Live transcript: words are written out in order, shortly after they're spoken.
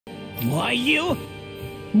Why you?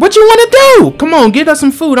 What you want to do? Come on, get us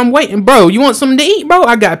some food. I'm waiting, bro. You want something to eat, bro?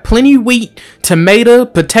 I got plenty of wheat, tomato,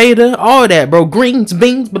 potato, all that, bro. Greens,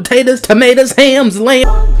 beans, potatoes, tomatoes, hams, lamb.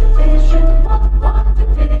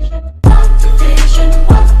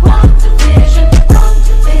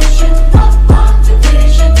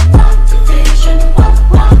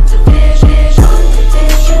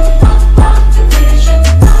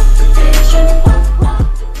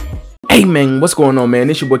 Hey man, what's going on, man?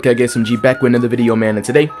 It's your boy KAGE back with another video, man. And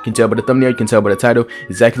today, you can tell by the thumbnail, you can tell by the title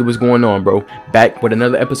exactly what's going on, bro. Back with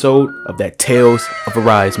another episode of that Tales of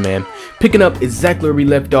Arise, man. Picking up exactly where we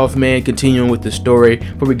left off, man. Continuing with the story.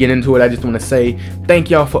 Before we get into it, I just want to say thank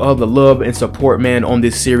y'all for all the love and support, man, on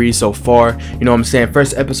this series so far. You know what I'm saying?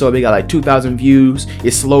 First episode, they got like 2,000 views.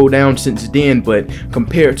 It slowed down since then, but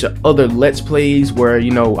compared to other Let's Plays where,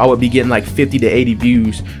 you know, I would be getting like 50 to 80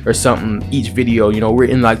 views or something each video, you know, we're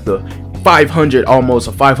in like the 500, almost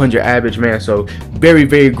a 500 average, man. So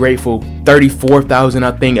very grateful. 34,000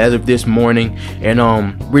 I think as of this morning, and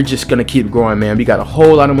we're just gonna keep growing, man. We got a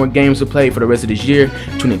whole lot of more games to play for the rest of this year.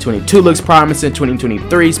 2022 looks promising.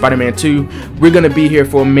 2023 Spider-Man 2, we're gonna be here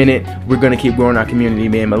for a minute. We're gonna keep growing our community,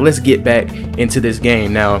 man. But let's get back into this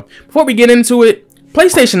game now. Before we get into it,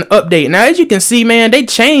 PlayStation update. Now, as you can see, man, they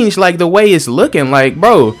changed like the way it's looking. Like,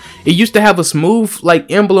 bro, it used to have a smooth like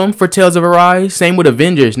emblem for Tales of Arise. Same with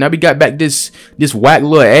Avengers. Now we got back this whack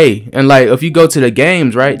little A. And like, if you go to the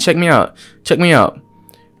games, right? Check me out,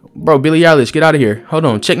 bro. Billie Eilish, get out of here. Hold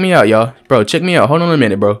on, check me out, y'all, bro. Check me out. Hold on a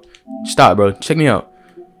minute, bro. Stop, bro. Check me out.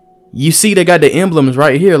 You see, they got the emblems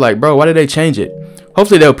right here. Like, bro, why did they change it?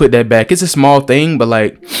 Hopefully they'll put that back. It's a small thing, but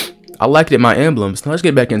like, I liked it. My emblems. Let's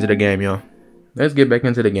get back into the game, y'all. Let's get back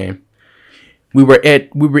into the game. We were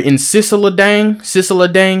in Sissiladang,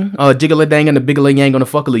 Jiggaladang and the Biggalayang on the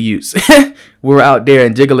fuckala use. We were out there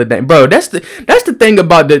in Jiggaladang. Bro, that's the thing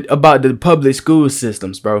about the public school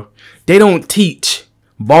systems, bro. They don't teach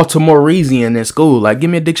Baltimorean in school. Like, give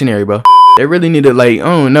me a dictionary, bro. They really need to, like,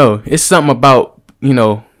 oh no. It's something about, you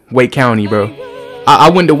know, Wake County, bro. I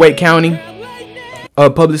went to Wake County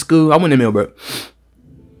public school. I went to Millbrook.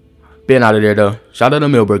 Been out of there though. Shout out to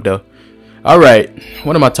Millbrook though. Alright,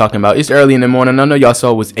 what am I talking about? It's early in the morning. I know y'all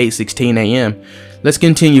saw it was 8:16 a.m. Let's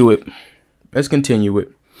continue it.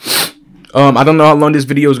 I don't know how long this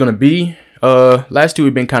video is gonna be. Last two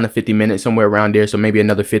have been kind of 50 minutes, somewhere around there, so maybe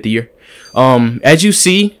another 50-er. As you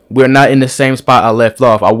see, we're not in the same spot I left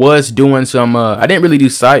off. I was doing some I didn't really do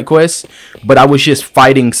side quests, but I was just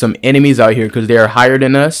fighting some enemies out here because they're higher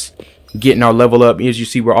than us, getting our level up. As you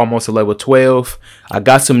see, we're almost to level 12. I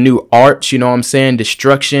got some new arts, you know what I'm saying?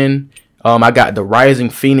 Destruction. I got the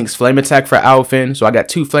Rising Phoenix Flame Attack for Alphen. So I got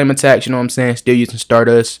 2 Flame Attacks, you know what I'm saying? Still using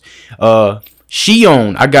Stardust.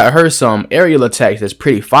 Shion, I got her some aerial attacks that's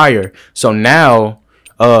pretty fire. So now,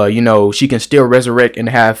 you know, she can still resurrect and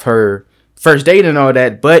have her first aid and all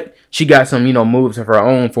that. But she got some, you know, moves of her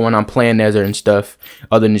own for when I'm playing as her and stuff.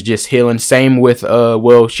 Other than just healing. Same with,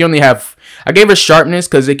 well, she only have, I gave her sharpness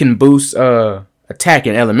because it can boost, attack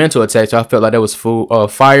and elemental attack, so I felt like that was full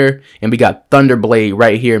fire. And we got Thunderblade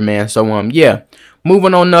right here, man. So yeah,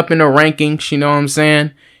 moving on up in the rankings, you know what I'm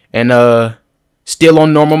saying? And still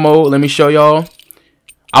on normal mode. Let me show y'all.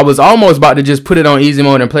 I was almost about to just put it on easy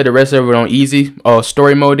mode and play the rest of it on easy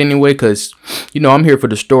story mode anyway, because you know I'm here for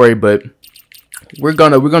the story. But we're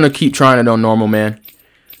gonna keep trying it on normal, man.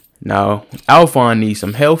 Now Alphon needs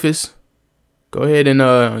some health. Go ahead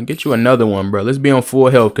and get you another one, bro. Let's be on full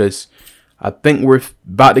health because I think we're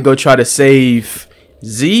about to go try to save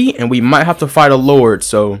Z, and we might have to fight a Lord.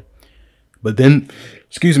 So, but then,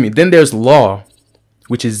 excuse me, then there's Law,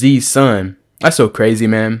 which is Z's son. That's so crazy,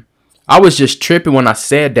 man. I was just tripping when I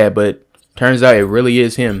said that, but turns out it really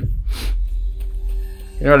is him.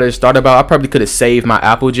 You know what I just thought about? I probably could have saved my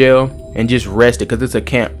apple gel and just rested because it's a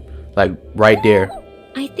camp, like, right there.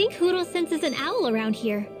 I think Hoodle senses an owl around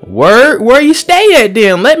here. Where you stay at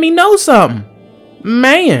then? Let me know something.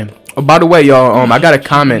 Man. Oh, by the way, y'all, I got a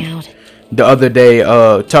comment the other day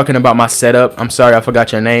talking about my setup. I'm sorry I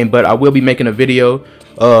forgot your name, but I will be making a video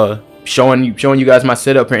showing you guys my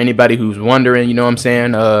setup for anybody who's wondering, you know what I'm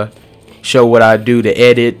saying? Show what I do to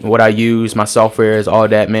edit, what I use, my softwares, all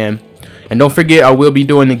that, man. And don't forget, I will be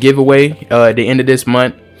doing the giveaway at the end of this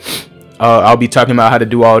month. I'll be talking about how to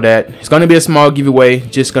do all that. It's gonna be a small giveaway,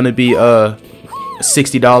 just gonna be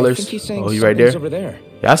 $60. Oh, you right there? Over there.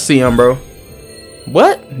 Yeah, I see him, bro.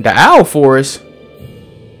 What? The Owl Forest?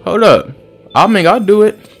 Hold up. I'll do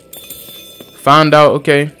it. Find out,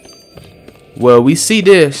 okay. Well, we see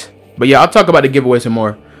this. But yeah, I'll talk about the giveaway some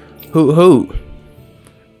more. Who?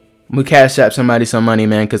 We cash app somebody some money,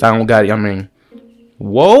 man, because I don't got it. I mean,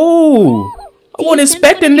 whoa. I wasn't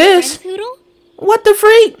expecting this. Friends, Hoodle? What the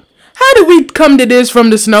freak? How did we come to this from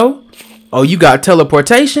the snow? Oh, you got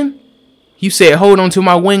teleportation? You said hold on to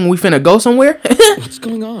my wing, we finna go somewhere? What's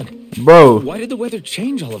going on? Bro. Why did the weather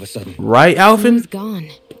change all of a sudden? Right, Alvin? It's gone,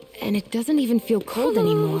 and it doesn't even feel cold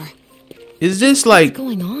anymore. Is this like What's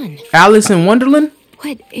going on? Alice in Wonderland?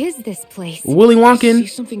 What is this place? Willy I Wonka? see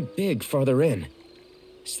something big farther in.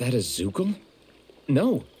 Is that a Zookle?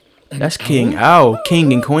 No. That's King Owl,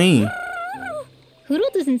 king and queen.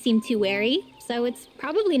 Hoodle doesn't seem too wary, so it's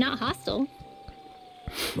probably not hostile.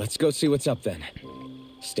 Let's go see what's up then.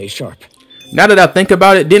 Stay sharp. Now that I think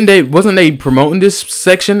about it, wasn't they promoting this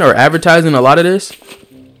section or advertising a lot of this?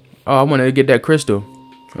 Oh, I wanted to get that crystal.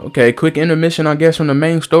 Okay, quick intermission, I guess, from the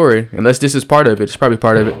main story. Unless this is part of it. It's probably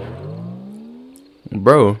part of it.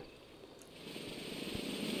 Bro.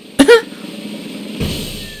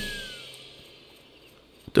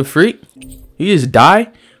 The freak? He just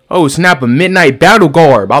die? Oh, snap, a midnight battle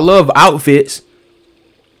garb. I love outfits.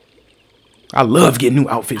 I love getting new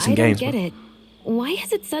outfits in games. I don't get it. Why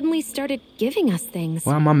has it suddenly started giving us things?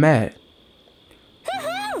 Why am I mad?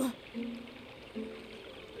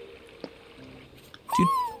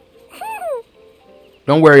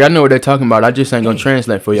 Don't worry, I know what they're talking about. I just ain't gonna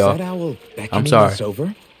translate for y'all. Is that owl I'm sorry. us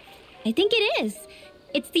over? I think it is.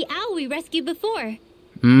 It's the owl we rescued before.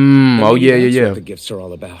 Oh yeah, That's yeah, what yeah. the gifts are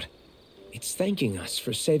all about. It's thanking us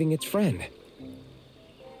for saving its friend.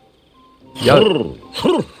 Yo.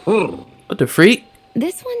 What the freak?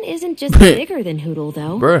 This one isn't just bigger than Hoodle,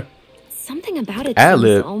 though. Bruh. Something about it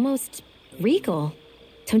Ad-lib. seems almost regal.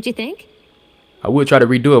 Don't you think? I would try to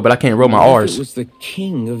redo it, but I can't roll my What if R's. It was the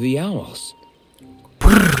king of the owls.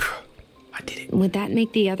 I did it. Would that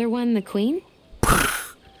make the other one the queen?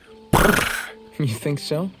 You think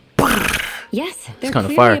so? Yes, they're kinda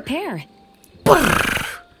clearly fire. a pair.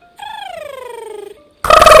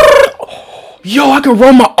 Yo, I can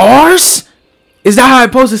roll my R's? Is that how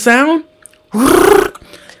it's supposed to sound?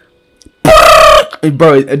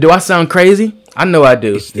 Bro, do I sound crazy? I know I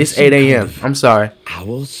do. Is this It's 8 some kind a.m. of I'm sorry.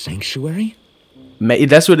 Owl sanctuary?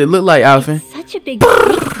 That's what it looked like, Alvin. Such a big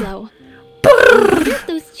place, though. I wonder if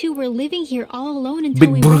those two were living here all alone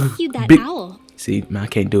until we rescued that owl. See, man, I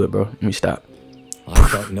can't do it, bro. Let me stop. I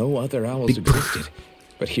thought no other owls existed,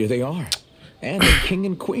 but here they are. And a king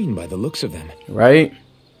and queen by the looks of them. Right?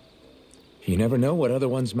 You never know what other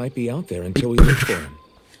ones might be out there until we look for them.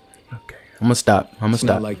 Okay. I'm gonna stop. I'm gonna It's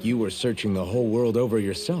not stop. like you were searching the whole world over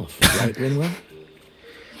yourself, right, Rinwell?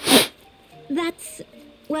 That's...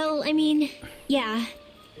 well, I mean, yeah.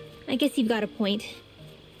 I guess you've got a point.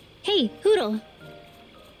 Hey, Hoodle.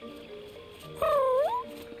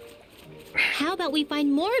 How about we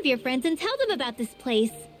find more of your friends and tell them about this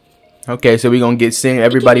place? Okay, so we're gonna send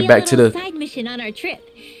everybody back to the side mission on our trip,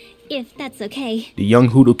 if that's okay. young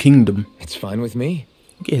Hoodle Kingdom. It's fine with me.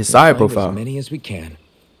 Get his We'll side find profile. as many as we can.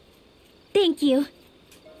 Thank you.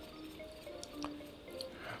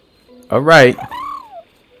 All right.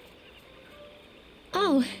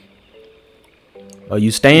 Oh, Are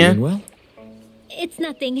you staying? Rinwell? it's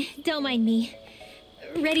nothing. Don't mind me.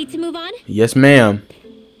 Ready to move on? Yes, ma'am.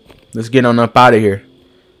 Let's get on up out of here.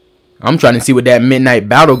 I'm trying to see what that midnight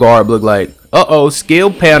battle garb look like. Uh-oh,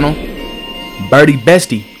 skill panel. Birdie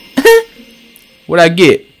bestie. What'd I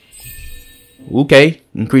get? Okay,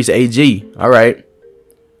 increase AG. Alright.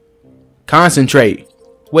 Concentrate.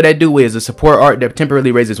 What that do is a support art that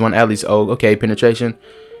temporarily raises one ally's okay, penetration.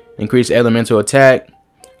 Increase elemental attack.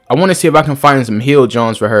 I want to see if I can find some heal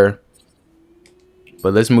Jones for her.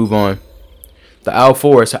 But let's move on. The Owl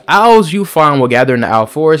Forest. Owls you find will gather in the Owl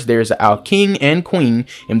Forest. There's an Owl King and Queen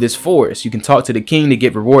in this forest. You can talk to the king to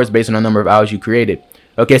get rewards based on the number of owls you created.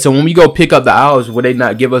 Okay, so when we go pick up the owls, will they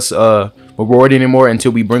not give us a reward anymore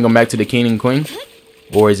until we bring them back to the king and queen?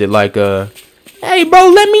 Or is it like, hey bro,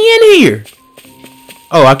 let me in here.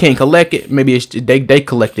 Oh, I can't collect it. Maybe it's, they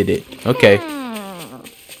collected it. Okay.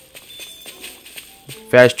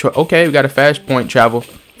 Okay, we got a fast travel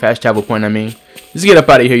point, I mean. Let's get up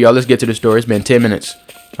out of here, y'all. Let's get to the store. It's been 10 minutes.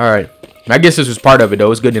 Alright. I guess this was part of it,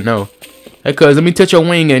 though. It's good to know. Hey, cuz, let me touch your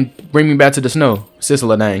wing and bring me back to the snow.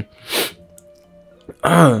 Sissela dang.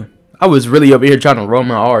 I was really over here trying to roll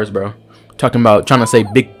my R's, bro. Talking about, trying to say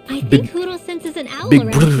big... I think Hoodle senses an owl big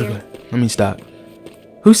around here. Let me stop.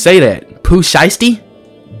 Who say that? Pooh Shiesty?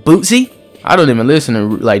 Bootsy? I don't even listen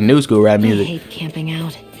to, like, new school rap I music. hate camping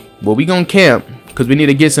out. Well, we gonna camp. Because we need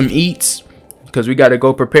to get some eats. Because we got to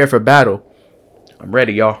go prepare for battle. I'm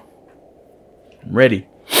ready, y'all. I'm ready.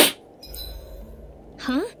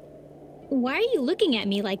 Huh? Why are you looking at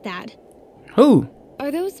me like that? Who?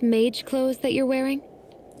 Are those mage clothes that you're wearing?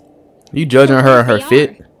 You judging her and her They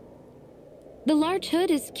fit? are. The large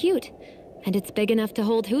hood is cute, And it's big enough to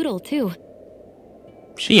hold Hootle, too.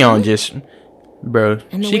 She on just... Bro,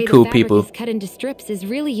 And the she way cool the fabric people. is cut into strips is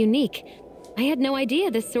really unique. I had no idea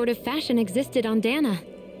this sort of fashion existed on Dana.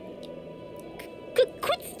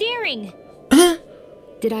 Quit staring!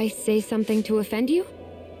 Did I say something to offend you?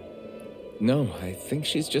 No, I think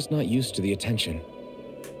she's just not used to the attention.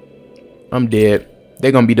 I'm dead.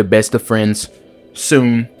 They're gonna be the best of friends.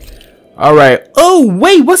 Soon. Alright. Oh,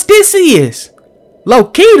 wait, what's this is?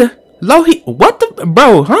 Lokita? What the?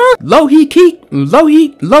 Bro, huh?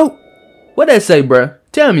 What that say, bro?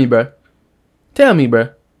 Tell me, bro. Tell me, bro.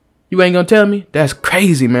 You ain't gonna tell me? That's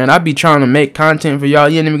crazy, man. I be trying to make content for y'all.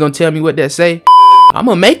 You ain't even gonna tell me what that say? I'm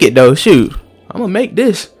gonna make it, though. Shoot. I'm gonna make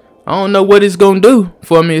this. I don't know what it's gonna do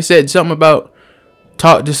for me. It said something about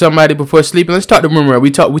talk to somebody before sleeping. Let's talk to Rinwell. We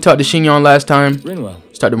talked to Shinyon last time. Rinwell.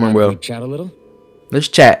 Let's talk to Rinwell. Chat a little? Let's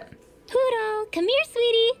chat. Hootle, come here,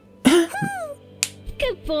 sweetie.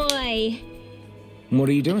 Good boy. What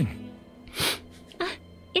are you doing?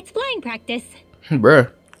 It's flying practice. Bruh.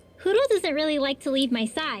 Hootle doesn't really like to leave my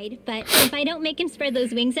side, but if I don't make him spread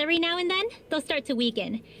those wings every now and then, they'll start to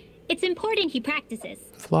weaken. It's important he practices.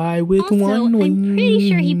 Fly with Also, one wing. I'm pretty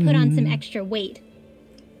sure he put on some extra weight.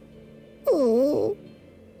 Oh.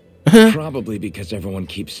 Probably because everyone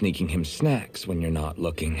keeps sneaking him snacks when you're not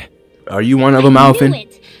looking. Are you one of them, I Alvin? knew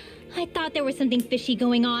it. I thought there was something fishy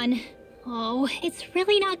going on. Oh, it's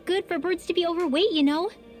really not good for birds to be overweight, you know?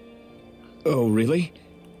 Oh, really?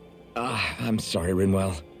 I'm sorry,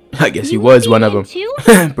 Rinwell. I guess he You was eat one of him them. too?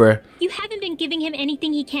 Bruh. You haven't been giving him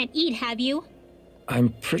anything he can't eat, have you? I'm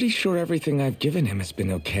pretty sure everything I've given him has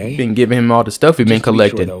been okay. Been giving him all the stuff we've been Just to be sure,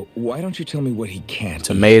 collecting. though, why don't you tell me what he can't eat?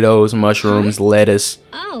 Tomatoes, mushrooms, lettuce,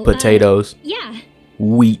 Oh, potatoes, yeah.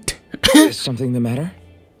 wheat. Is something the matter?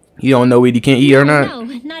 You don't know what he can't eat or not? No,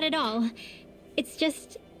 not at all. It's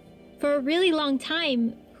just, for a really long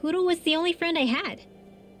time, Hootle was the only friend I had.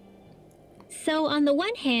 So on the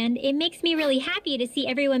one hand, it makes me really happy to see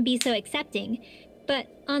everyone be so accepting. But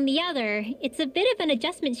on the other, it's a bit of an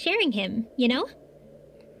adjustment sharing him, you know?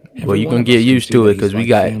 Well, you Every one can of get us used see to that it because he's we like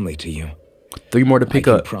got family to you. 3 more to I pick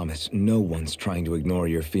can up. promise no one's trying to ignore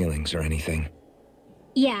your feelings or anything.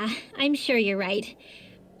 Yeah, I'm sure you're right.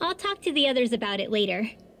 I'll talk to the others about it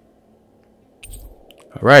later.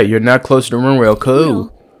 Alright, you're now close to Rinwell. Cool.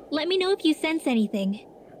 Hootle, let me know if you sense anything.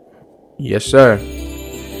 Yes, sir.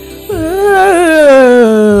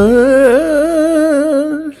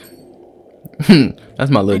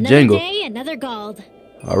 That's my little Another jingle. day, another gold.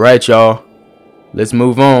 Alright, y'all. Let's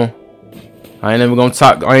move on. I ain't even gonna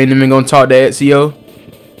talk to Ezio.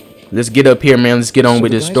 Let's get up here, man. Let's get on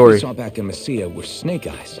with the this guys story. we saw back in Messia were snake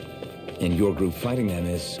eyes. And your group fighting them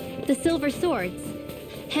is... The Silver Swords.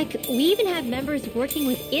 Heck, we even have members working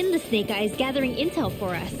within the Snake Eyes gathering intel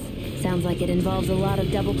for us. Sounds like it involves a lot of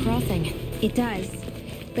double crossing. It does,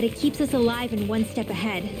 but it keeps us alive and one step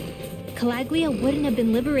ahead. Calaglia wouldn't have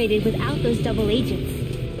been liberated without those double agents.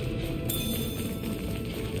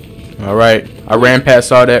 Alright, I ran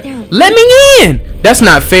past all that. Let me in! That's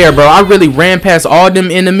not fair, bro. I really ran past all them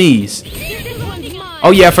enemies.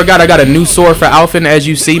 Oh yeah, I forgot I got a new sword for Alphen, as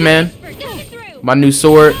you see, man. My new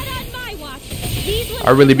sword. I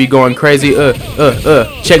really be going crazy.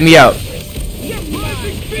 Check me out.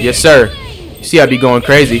 Yes, sir. You see I be going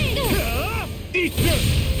crazy.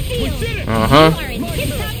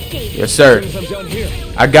 Yes, sir.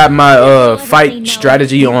 I got my fight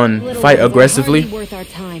strategy on fight aggressively.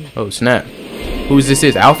 Oh snap. Who's this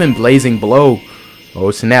is? Alphen Blazing Blow. Oh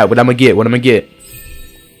snap. What I'm gonna get?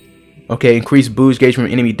 Okay, increase boost gauge from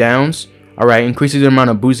enemy downs. Alright, increases the amount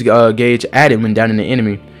of boost gauge added when down in the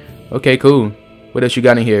enemy. Okay, cool. What else you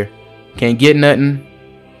got in here? Can't get nothing.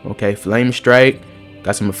 Okay, flame strike.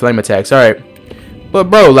 Got some flame attacks. Alright. But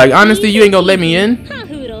bro, like honestly, you ain't gonna let me in? Huh,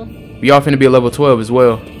 Hootle? We all finna be a level 12 as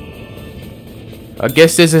well. I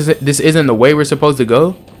guess this isn't the way we're supposed to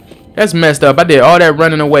go. That's messed up. I did all that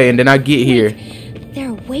running away and then I get here. There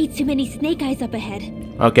are way too many Snake Eyes up ahead.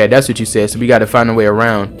 Okay, that's what you said. So we gotta find a way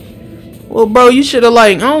around. Well, bro, you should have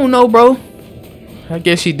like, I don't know, bro. I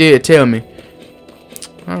guess you did tell me.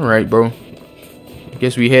 Alright, bro.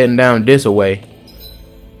 Guess we heading down this way.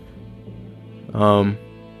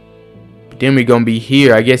 Then we gonna be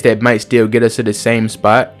here. I guess that might still get us to the same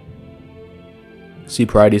spot. See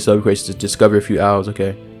priority subquests to discover a few owls.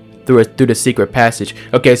 Okay, through the secret passage.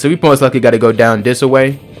 Okay, so we most likely got to go down this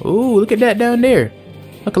way. Ooh, look at that down there.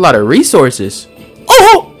 Look, a lot of resources.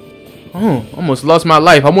 Oh, almost lost my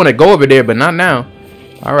life. I want to go over there, but not now.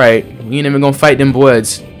 All right, we ain't even gonna fight them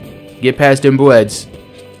bloods. Get past them bloods.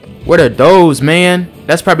 What are those, man?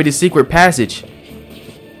 That's probably the secret passage.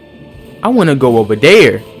 I want to go over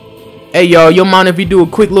there. Hey, y'all, you mind if we do a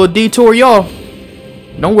quick little detour, y'all?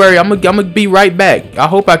 Don't worry, I'm gonna be right back. I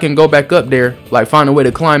hope I can go back up there, like find a way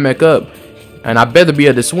to climb back up. And I better be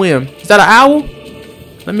able to swim. Is that an owl?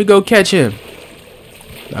 Let me go catch him.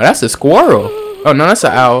 No, that's a squirrel. Oh, no, that's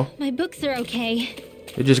an owl. My books are okay.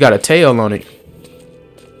 It just got a tail on it.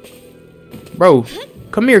 Bro,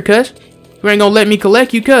 come here, cuz. You ain't gonna let me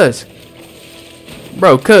collect you, cuz.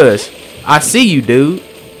 Bro, cuz. I see you, dude.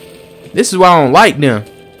 This is why I don't like them.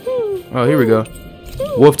 Oh, here we go.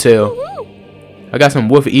 Wolf tail. I got some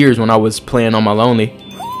wolf ears when I was playing on my lonely.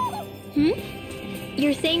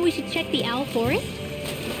 You're saying we should check the owl forest?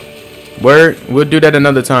 Word? We'll do that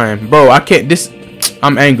another time. Bro, I can't.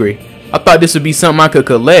 I'm angry. I thought this would be something I could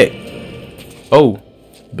collect. Oh,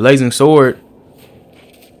 blazing sword.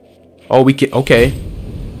 Oh, we can. Okay.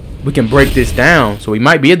 We can break this down. So we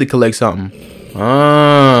might be able to collect something.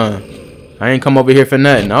 I ain't come over here for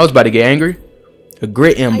nothing. I was about to get angry. A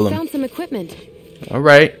grit emblem. I found some equipment. All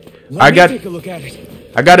right. Take a look at it.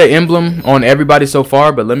 I got an emblem on everybody so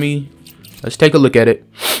far, but let's take a look at it.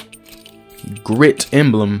 Grit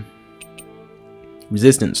emblem.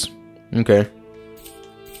 Resistance. Okay.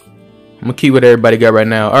 I'm gonna keep what everybody got right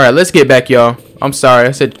now. All right, let's get back, y'all. I'm sorry.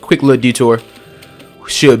 I said quick little detour.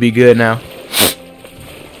 Should be good now.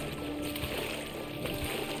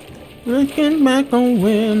 Looking back on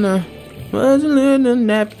when I was a little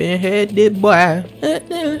nappy headed boy.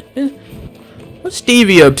 What's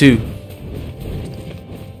Stevie up to?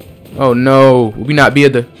 Oh no, will we not be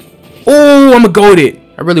able to? Oh, I'm a goated.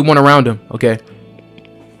 I really went around him. Okay.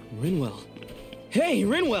 Rinwell. Hey,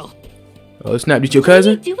 Rinwell. Oh snap! Did your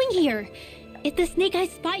cousin? What are you doing here? If the snake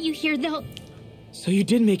eyes spot you here, they'll... So you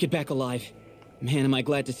did make it back alive. Man, am I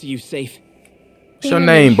glad to see you safe. What's your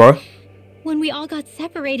name, bro? When we all got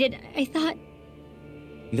separated, I thought...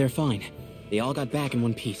 They're fine. They all got back in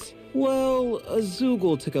one piece. Well, a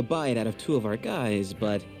Zoogle took a bite out of 2 of our guys,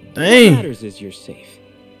 but Dang. what matters is you're safe.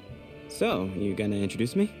 So, you gonna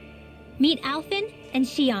introduce me? Meet Alphen and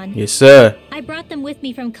Shion. Yes, sir. I brought them with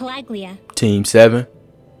me from Calaglia. Team 7.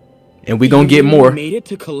 And we gonna get more. Made it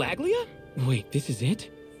to Calaglia? Wait, this is it?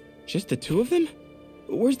 Just the 2 of them?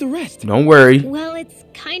 Where's the rest? Don't worry. Well, it's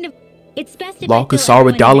best if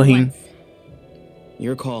Lakasara Dalahim.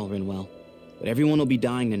 Your call, Rinwell. But everyone will be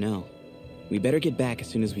dying to know. We better get back as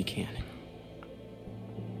soon as we can.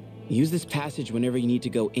 Use this passage whenever you need to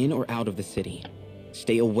go in or out of the city.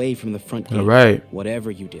 Stay away from the front gate. All right.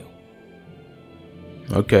 Whatever you do.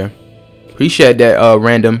 Okay. Appreciate that,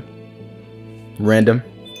 Random.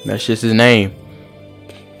 That's just his name.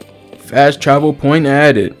 Fast travel point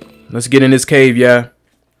added. Let's get in this cave, yeah.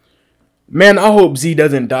 Man, I hope Z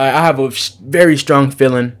doesn't die. I have a very strong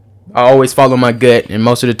feeling. I always follow my gut, and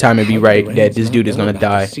most of the time it be right that this dude is gonna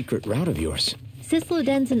die. Secret route of yours.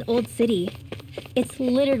 Sisloden's an old city. It's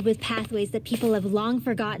littered with pathways that people have long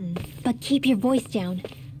forgotten. But keep your voice down.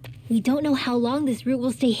 We don't know how long this route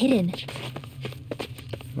will stay hidden.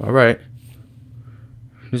 All right.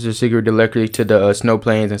 This is a secret directly to the snow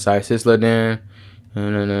plains inside Sisloden.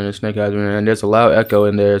 And then the snake eyes, and there's a loud echo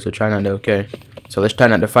in there, so try not to. Okay, so let's try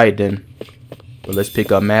not to fight then. But let's pick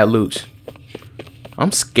up mad loot.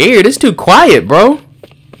 I'm scared. It's too quiet, bro.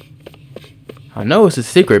 I know it's a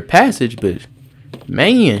secret passage, but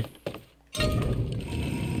man.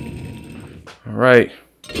 All right.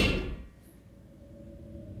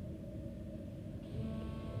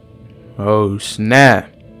 Oh snap.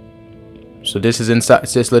 So this is inside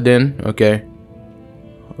Sisloden. Okay.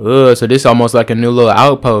 So this is almost like a new little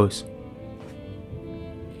outpost.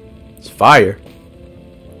 It's fire.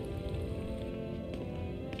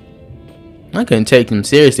 I couldn't take them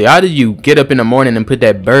seriously. How did you get up in the morning and put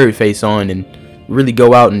that bird face on and really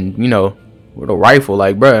go out and, you know, with a rifle,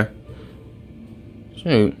 like, bruh?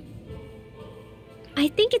 Shoot. I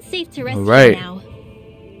think it's safe to rest All right. here now.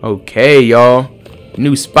 Okay, y'all.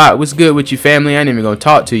 New spot. What's good with you, family? I ain't even gonna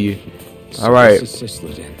talk to you. All right.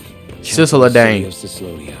 Sisloden.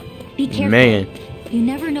 Be careful. Man. You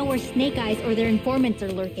never know where snake eyes or their informants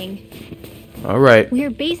are lurking. All right. We're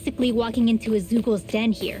basically walking into a Zoogle's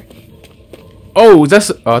den here. Oh,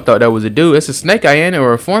 I thought that was a dude. It's a snake eye in it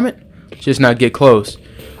or a informant. Just not get close.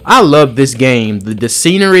 I love this game. The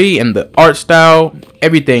scenery and the art style,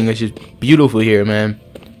 everything is just beautiful here, man.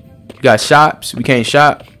 You got shops. We can't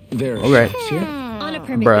shop. There are All right. shops here? On a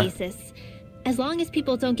permit basis. As long as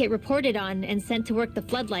people don't get reported on and sent to work the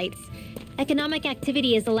floodlights, economic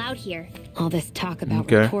activity is allowed here. All this talk about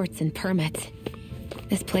Okay. reports and permits.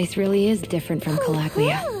 This place really is different from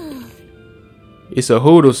Calaglia. It's a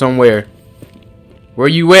hoodle somewhere. Where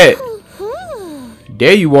you at?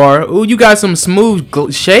 There you are. Ooh, you got some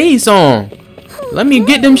smooth shades on. Let me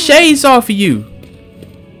get them shades off of you.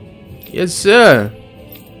 Yes, sir.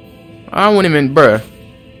 I want him in, bruh.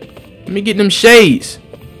 Let me get them shades.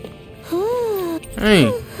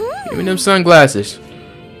 Hey, give me them sunglasses.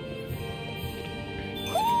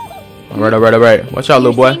 Alright, alright, alright. Watch out,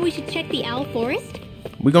 little boy. We should check the owl forest?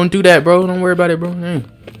 We gonna do that, bro. Don't worry about it, bro. Hey.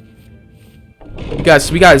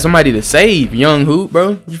 We got somebody to save, young Hoot,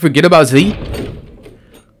 bro. You forget about Z?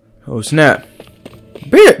 Oh, snap.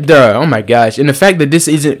 Duh, oh my gosh. And the fact that this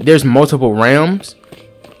isn't, there's multiple realms.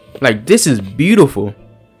 Like, this is beautiful.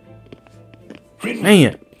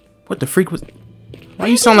 Man, what the freak was... Why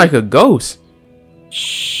you sound like a ghost?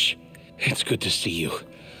 Shh. It's good to see you.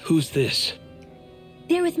 Who's this?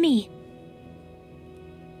 They're with me.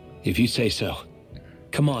 If you say so.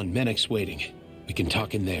 Come on, Menek's waiting. We can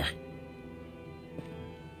talk in there.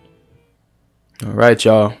 Alright,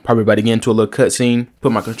 y'all. Probably about to get into a little cutscene.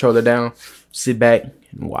 Put my controller down. Sit back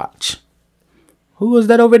and watch. Who was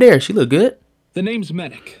that over there? She look good. The name's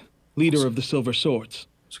Menek, leader of the Silver Swords.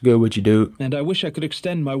 It's good what you do. And I wish I could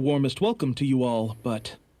extend my warmest welcome to you all,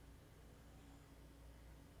 but...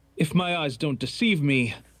 if my eyes don't deceive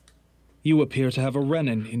me, you appear to have a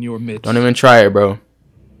Renin in your midst. Don't even try it, bro.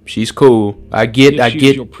 She's cool. I get.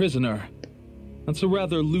 She's your prisoner. That's a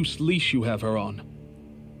rather loose leash you have her on.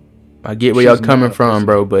 I get where y'all coming from,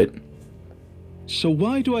 bro, but... So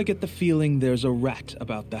why do I get the feeling there's a rat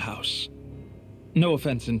about the house? No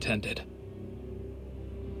offense intended.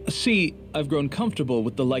 See, I've grown comfortable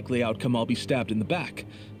with the likely outcome I'll be stabbed in the back.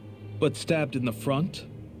 But stabbed in the front?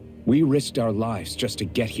 We risked our lives just to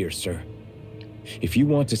get here, sir. If you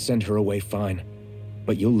want to send her away, fine.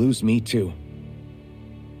 But you'll lose me too.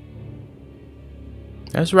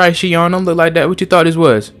 That's right, Shion. Don't look like that. What you thought this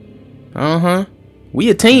was? Uh-huh. We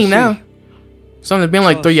a team now. Something's been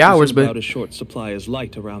like 3 hours, but... about as short supply as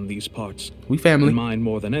light around these parts. We family. And mine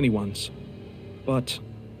more than anyone's. But...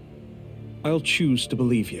 I'll choose to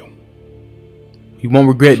believe you. You won't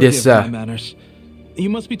regret this, my manners. You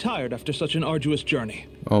must be tired after such an arduous journey.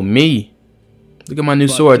 Oh, me. Look at my new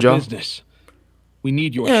sword, y'all. We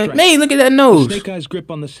need your strength. Man, look at that nose. The Snake Eye's grip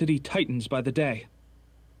on the city tightens by the day.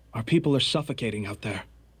 Our people are suffocating out there.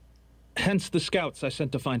 Hence the scouts I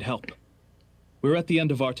sent to find help. We're at the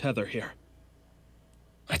end of our tether here.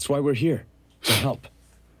 That's why we're here. To help.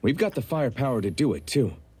 We've got the firepower to do it,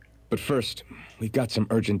 too. But first, we've got some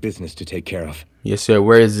urgent business to take care of. Yes, sir.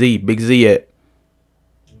 Where is Z? Big Z at?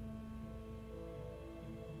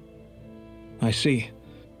 I see.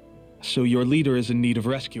 So your leader is in need of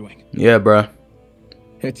rescuing. Yeah, bruh.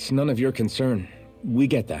 It's none of your concern. We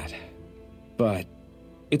get that. But...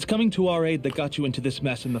 it's coming to our aid that got you into this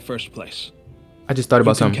mess in the first place. I just thought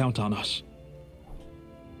about something. You can count on us.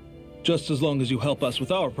 Just as long as you help us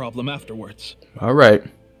with our problem afterwards. All right.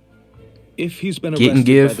 If he's been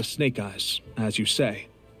arrested by the Snake Eyes, as you say,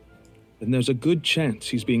 then there's a good chance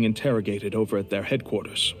he's being interrogated over at their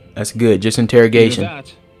headquarters. That's good. Just interrogation. Either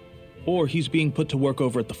that, or he's being put to work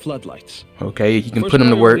over at the Floodlights. Okay, you can put him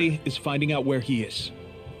to work. First priority is finding out where he is.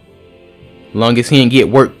 Long as he ain't get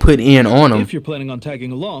work put in on him. If you're planning on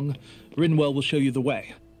tagging along, Rinwell will show you the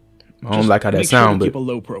way. I don't like how that sounds, but keep a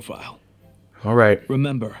low profile. All right.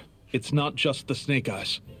 Remember, it's not just the Snake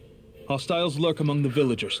Eyes. Hostiles lurk among the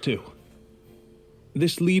villagers too.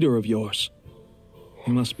 This leader of yours,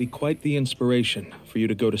 he must be quite the inspiration for you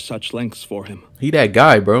to go to such lengths for him. He that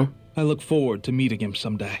guy, bro. I look forward to meeting him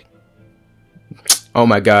someday. Oh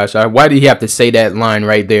my gosh, why did he have to say that line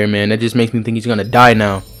right there, man? That just makes me think he's gonna die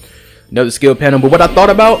now. Another skill panel, but what I thought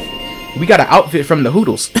about, we got an outfit from the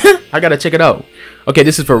Hoodles. I gotta check it out. Okay,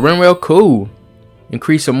 this is for Rinwell. Cool.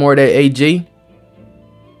 Increase some more of that AG.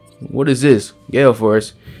 What is this? Gale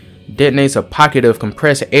Force. Detonates a pocket of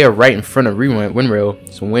compressed air right in front of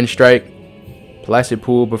Rinwell. Some wind strike. Placid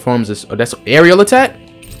pool performs this. Oh, that's aerial attack?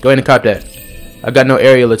 Go ahead and cop that. I got no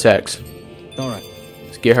aerial attacks. Alright.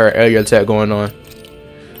 Let's get her aerial attack going on.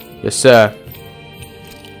 Yes, sir.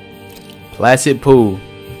 Placid pool.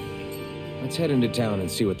 Let's head into town and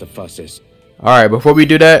see what the fuss is. Alright, before we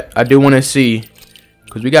do that, I do want to see.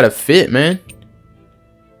 Because we got to fit, man.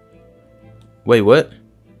 Wait, what?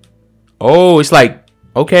 Oh, it's like,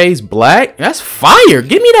 okay, it's black. That's fire.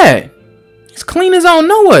 Give me that. It's clean as I don't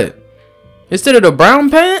know what. Instead of the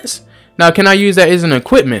brown pants. Now, can I use that as an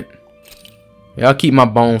equipment? Yeah, I'll keep my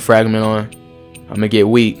bone fragment on. I'm going to get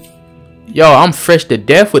weak. Yo, I'm fresh to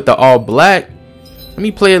death with the all black. Let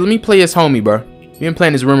me play as homie, bro. We've been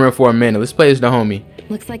playing this rumor for a minute. Let's play as the homie.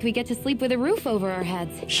 Looks like we get to sleep with a roof over our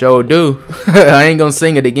heads. Sure do. I ain't gonna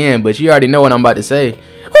sing it again, but you already know what I'm about to say.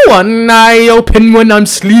 One eye open when I'm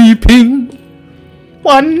sleeping.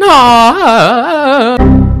 One eye.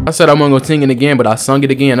 I said I'm gonna go sing it again, but I sung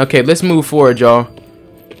it again. Okay, let's move forward, y'all.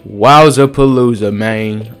 Wowzapalooza,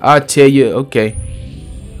 man. I tell you, okay.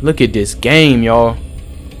 Look at this game, y'all.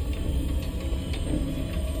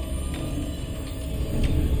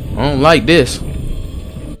 I don't like this.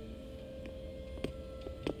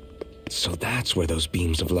 So that's where those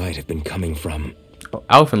beams of light have been coming from. Oh,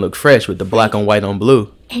 Alphen look fresh with the black on white on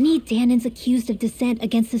blue. Any Danans accused of dissent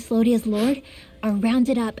against the Slodia's lord are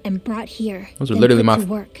rounded up and brought here. Those are literally my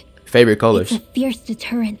favorite colors. It's a fierce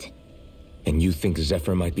deterrent. And you think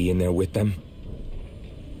Zephyr might be in there with them?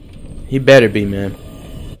 He better be, man.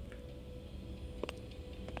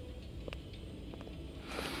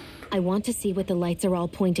 I want to see what the lights are all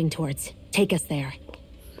pointing towards. Take us there.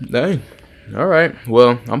 Dang. Alright.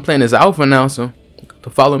 Well, I'm playing as Alpha now, so to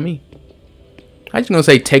follow me. I just gonna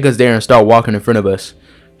say take us there and start walking in front of us.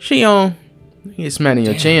 She on. Get smacked in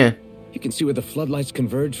your chin. You can see where the floodlights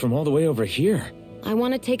converge from all the way over here. I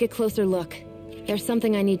want to take a closer look. There's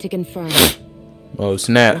something I need to confirm. Oh,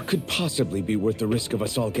 snap. What could possibly be worth the risk of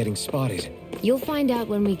us all getting spotted? You'll find out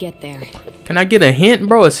when we get there. Can I get a hint,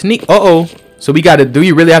 bro? A sneak? Uh-oh. So we gotta, do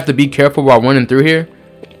you really have to be careful while running through here?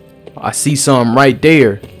 I see something right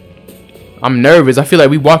there. I'm nervous. I feel like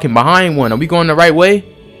we walking behind one. Are we going the right way?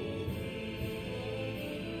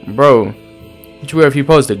 Bro, which way are you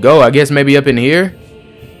supposed to go? I guess maybe up in here?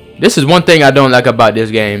 This is one thing I don't like about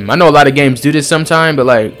this game. I know a lot of games do this sometime, but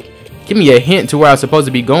like, give me a hint to where I'm supposed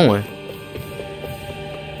to be going.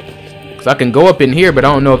 Cause I can go up in here, but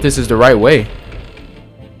I don't know if this is the right way.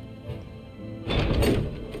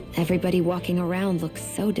 Everybody walking around looks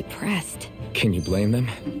so depressed. Can you blame them?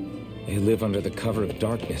 They live under the cover of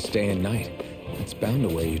darkness day and night. It's bound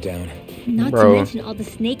to wear you down. Not to mention all the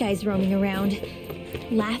snake eyes roaming around.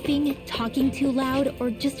 Laughing, talking too loud,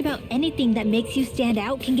 or just about anything that makes you stand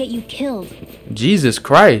out can get you killed. Jesus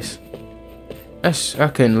Christ. I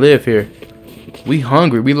couldn't live here. We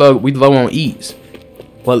hungry. We low on eats.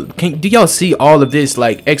 Well, do y'all see all of this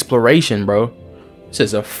like exploration, bro? This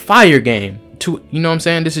is a fire game. You know what I'm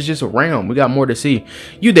saying? This is just a realm. We got more to see.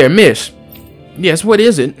 You there, miss? Yes, what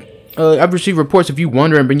is it? I've received reports of you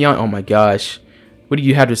wandering beyond. Oh my gosh. What do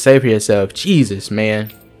you have to say for yourself? Jesus,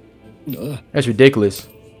 man. That's ridiculous.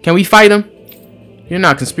 Can we fight him? You're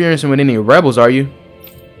not conspiring with any rebels, are you?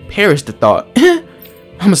 Perish the thought. I'm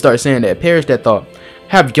gonna start saying that. Perish that thought.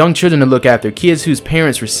 Have young children to look after. Kids whose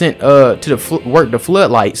parents were sent to work the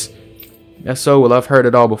floodlights. That's so well. I've heard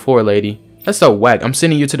it all before, lady. That's so whack. I'm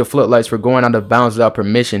sending you to the floodlights for going out of bounds without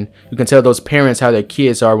permission. You can tell those parents how their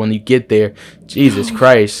kids are when you get there. Jesus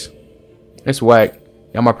Christ. That's whack.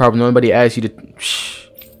 Not my problem. Nobody asked you to... Shh.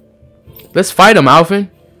 Let's fight him, Alphen.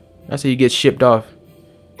 That's how you get shipped off.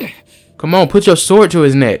 Come on, put your sword to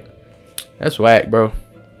his neck. That's whack, bro.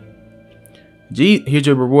 Gee, here's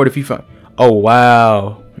your reward if you find... Oh,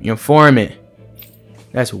 wow. Informant.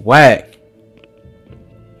 That's whack.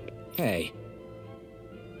 Hey.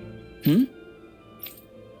 The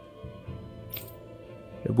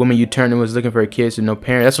woman you turned in was looking for a kid with no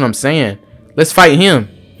parent. That's what I'm saying. Let's fight him.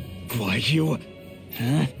 Why you?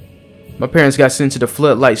 Huh? My parents got sent to the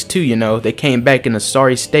floodlights too, you know. They came back in a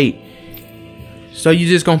sorry state. So you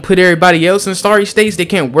just gonna put everybody else in sorry states? They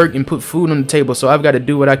can't work and put food on the table, so I've got to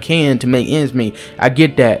do what I can to make ends meet. I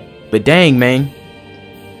get that. But dang, man.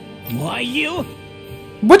 Why you?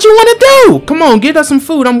 What you want to do? Come on, get us some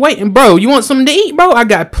food. I'm waiting, bro. You want something to eat, bro? I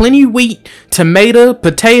got plenty of wheat, tomato,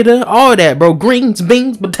 potato, all that, bro. Greens,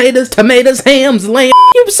 beans, potatoes, tomatoes, hams, lamb.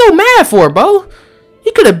 You was so mad for, bro.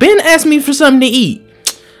 He could have been asked me for something to eat.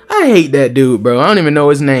 I hate that dude, bro. I don't even know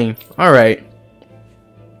his name. All right.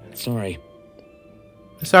 Sorry.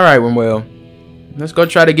 It's all right, Winwell. Let's go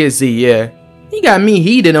try to get Z, yeah. He got me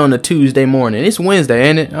heated on a Tuesday morning. It's Wednesday,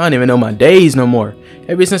 ain't it? I don't even know my days no more.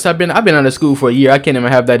 Ever since I've been out of school for a year, I can't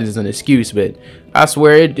even have that as an excuse, but I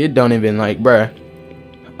swear it don't even like, bruh.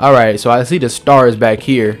 Alright, so I see the stars back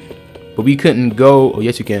here, but we couldn't go. Oh,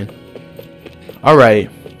 yes, you can. Alright.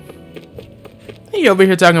 He over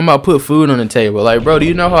here talking about put food on the table. Like, bro, do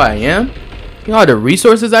you know who I am? You know all the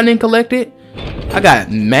resources I didn't collect it? I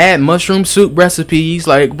got mad mushroom soup recipes.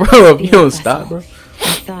 Like, bro, if you don't stop, bro. I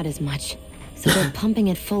thought as much. So they're pumping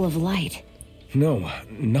it full of light. No,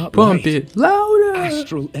 not Pump light. it louder.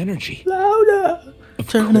 Astral energy. Louder. Of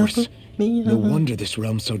Turn course. up me No up. wonder this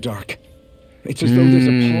realm's so dark. It's as though there's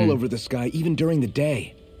a pall over the sky even during the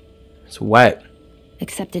day. It's whack.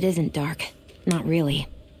 Except it isn't dark. Not really.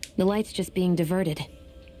 The light's just being diverted.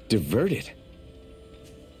 Diverted?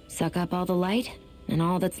 Suck up all the light, and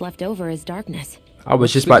all that's left over is darkness. I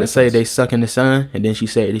was just about to say they suck in the sun, and then she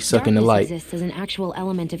said they suck in the light. Darkness exists as an actual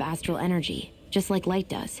element of astral energy, just like light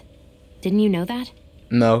does. Didn't you know that?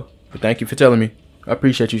 No, but thank you for telling me. I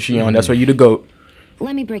appreciate you, Shion. That's why you the GOAT.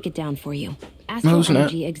 Let me break it down for you. astral snap.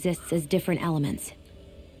 energy exists as different elements.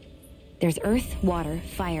 There's earth, water,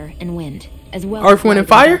 fire, and wind, as well Earth, as wind, light and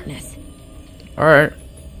fire? darkness. All right.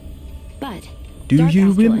 But Do dark you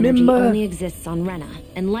astral energy remember? only exists on Rena,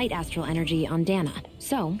 and light astral energy on Dana.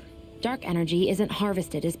 So, dark energy isn't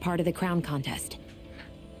harvested as part of the crown contest.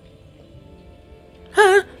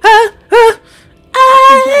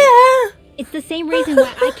 It's the same reason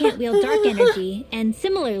why I can't wield dark energy, and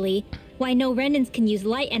similarly, why no Renans can use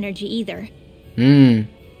light energy either. Hmm.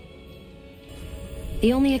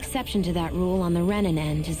 The only exception to that rule on the Renan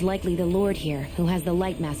end is likely the Lord here, who has the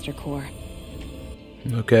Light Master core.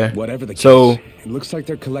 Okay. Whatever the case, So, it looks like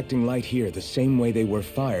they're collecting light here the same way they were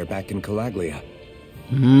fire back in Calaglia.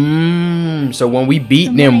 so when we beat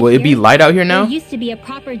From them, what will I it be hear, light out here now? There used to be a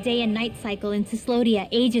proper day and night cycle in Cislodia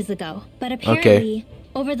ages ago, but apparently,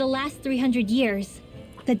 over the last 300 years,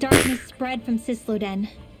 the darkness spread from Cisloden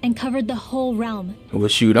and covered the whole realm. Well,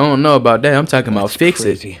 shoot, I don't know about that. I'm talking about That's fix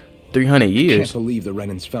crazy. it. 300 Can't years. believe the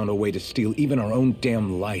Renans found a way to steal even our own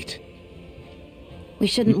damn light. We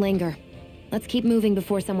shouldn't linger. Let's keep moving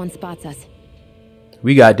before someone spots us.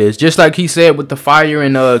 We got this. Just like he said with the fire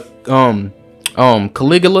and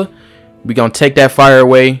Caligula, we gonna take that fire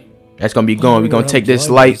away. That's gonna be gone. We gonna take this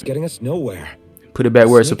light, It's getting us nowhere. put it back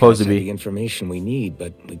where it's Snake supposed to Eyes have be. the information we need,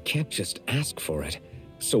 but we can't just ask for it.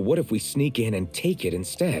 So what if we sneak in and take it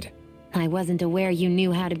instead? I wasn't aware you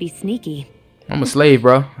knew how to be sneaky. I'm a slave,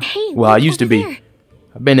 bro. Hey, Well, I look used to over be. there.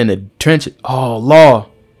 I've been in the trenches. Oh, Law.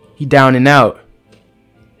 He down and out.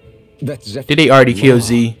 That's Zephyr. Did they already kill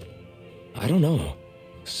Z? I don't know.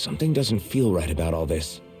 Something doesn't feel right about all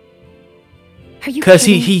this. Are you 'Cause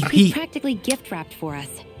kidding? he He's practically gift wrapped for us.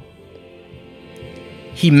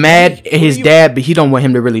 He mad at his dad, but he don't want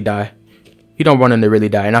him to really die. He don't want him to really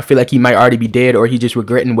die. And I feel like he might already be dead, or he just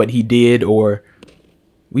regretting what he did, or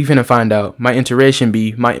we finna find out. My intuition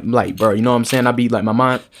be like, bro, you know what I'm saying? I be like, my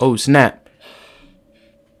mind, oh snap.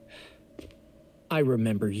 I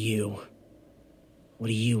remember you. What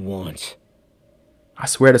do you want? I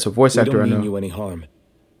swear that's a voice We actor don't I mean know. you any harm.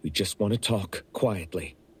 We just want to talk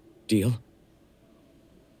quietly. Deal?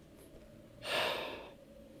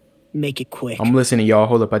 Make it quick. I'm listening, y'all.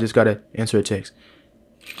 Hold up, I just gotta answer a text.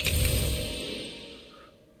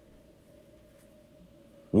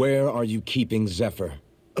 Where are you keeping Zephyr?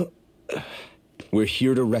 We're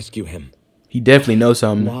here to rescue him. He definitely knows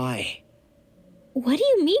something. Why? What do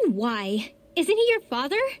you mean, why? Isn't he your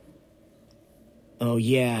father? Oh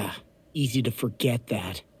yeah, easy to forget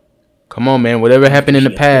that. Come on, man. Whatever happened in the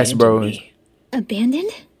She past, bro, abandoned me.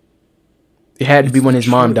 Abandoned? it had to be when his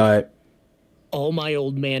mom Truth. died. All my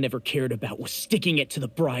old man ever cared about was sticking it to the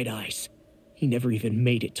bright eyes. He never even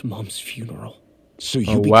made it to Mom's funeral. So you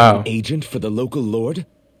Oh, became wow. an agent for the local lord?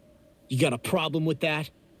 You got a problem with that?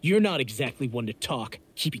 You're not exactly one to talk,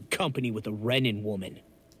 keeping company with a Renan woman.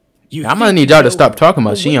 You I'm gonna think need you y'all to know stop her, talking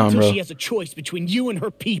about but wait Xion, until bro. She has a choice between you and her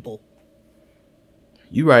people.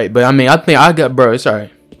 You right, but I mean, I think I got, bro. It's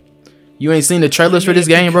alright. You ain't seen the trailers for this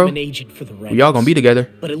game, bro? An agent for the We all gonna be together.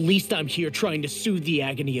 But at least I'm here trying to soothe the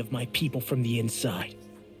agony of my people from the inside.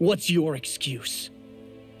 What's your excuse?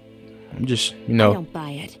 I'm just, you I know, don't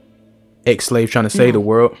buy it. ex-slave trying to save No. the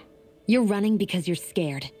world. You're running because you're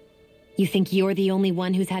scared. You think you're the only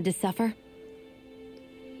one who's had to suffer?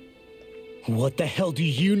 What the hell do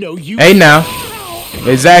you know? You Hey now,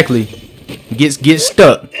 exactly. Get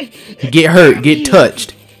stuck, get hurt, get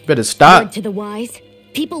touched. Better Word stop. to the wise.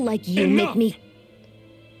 People like you make me.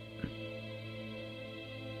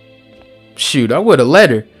 Shoot, I would have let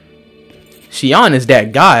her. Xion is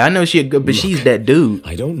that guy. I know she a good, but she's that dude.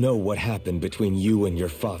 I don't know what happened between you and your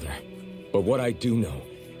father. But what I do know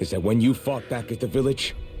is that when you fought back at the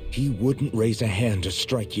village, he wouldn't raise a hand to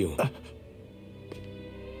strike you.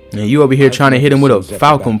 And you over here trying to hit him with a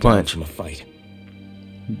falcon punch. From a fight.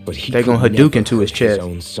 But he They gonna could Hadouken never to his hurt chest.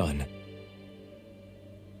 own son.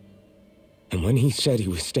 And when he said he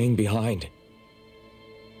was staying behind,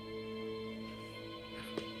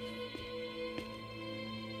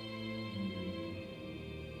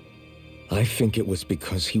 I think it was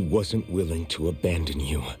because he wasn't willing to abandon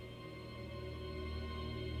you.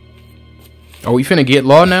 Are we finna get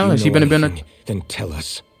Law now? If Is you he know finna be anything, then tell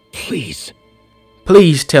us, please.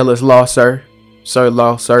 Please tell us, Law, sir. Sir,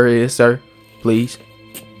 Law, sir is, sir. Please.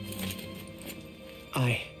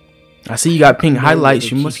 I see you got pink highlights.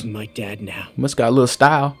 You They're must keeping my dad now. got a little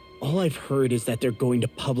style. All I've heard is that they're going to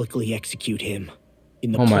publicly execute him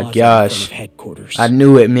in the Oh my plaza in gosh. front of headquarters. I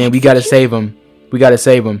knew it, man. We gotta save him. We gotta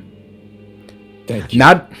save him. Thank you.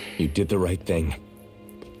 Not, You did the right thing.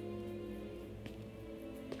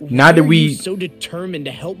 not that Why are we. you so determined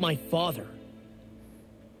to help my father?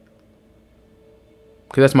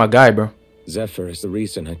 Cause that's my guy, bro. Zephyr is the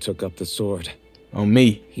reason I took up the sword. On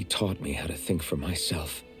me. He taught me how to think for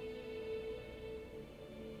myself.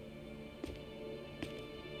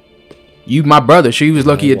 You my brother. She was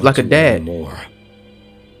lucky like a dad. More.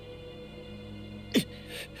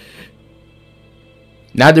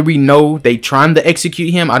 Now that we know they trying to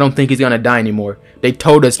execute him, I don't think he's gonna die anymore. They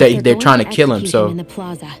told us that they're trying to kill him, so in the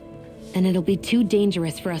plaza, and it'll be too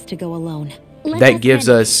dangerous for us to go alone. that gives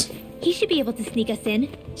us. He should be able to sneak us in.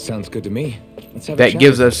 Sounds good to me. Let's have a That chat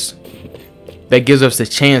gives with us. That gives us the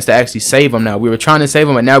chance to actually save him. Now we were trying to save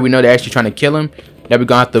him, and now we know they're actually trying to kill him. Now we're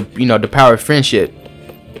gonna have to, you know, the power of friendship.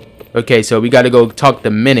 Okay, so we got to go talk to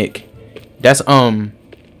Minnick. That's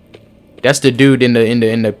the dude in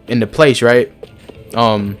the place, right?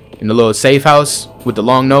 In the little safe house with the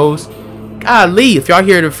long nose. Golly, if y'all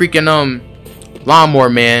hear the freaking lawnmower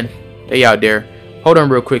man, they out there. Hold on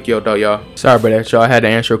real quick, y'all. Sorry about that, y'all. I had to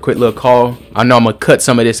answer a quick little call. I know I'm gonna cut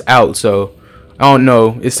some of this out, so I don't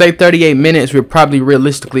know. It's say 38 minutes. We're probably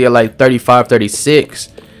realistically at like 35, 36.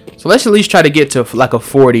 So let's at least try to get to like a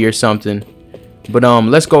 40 or something. But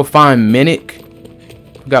let's go find Minnick.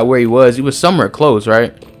 Forgot where he was. He was somewhere close,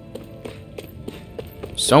 right?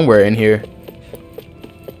 Somewhere in here.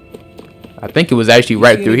 I think it was actually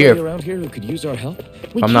right through here. around here who could use our help?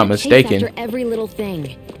 If I'm not mistaken. After every little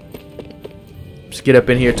thing. Let's get up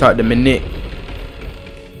in here, talk to Minnick.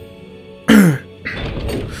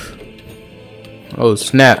 Oh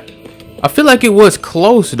snap! I feel like it was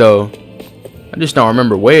close though. I just don't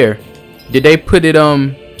remember where. Did they put it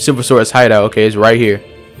Silver Sword's hideout? Okay, it's right here.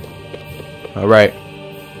 All right.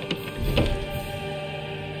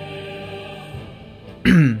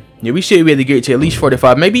 Yeah, we should be able to get to at least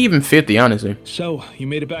 45, maybe even 50, honestly. So, you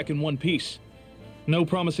made it back in one piece. No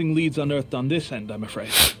promising leads unearthed on this end, I'm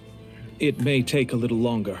afraid. It may take a little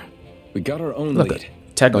longer. We got our own Look, lead.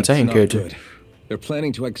 Attack on That's Titan not character. good. They're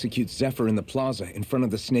planning to execute Zephyr in the plaza in front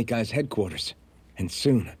of the Snake Eyes headquarters. And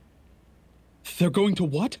soon. They're going to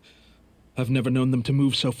what? I've never known them to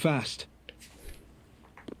move so fast.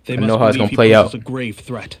 They I know how it's gonna play out. A grave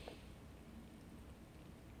threat.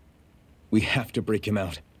 We have to break him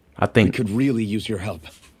out. I We think. could really use your help.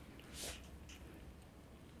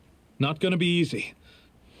 Not gonna be easy,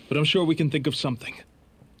 but I'm sure we can think of something.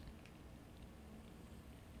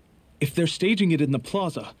 If they're staging it in the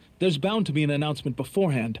plaza, there's bound to be an announcement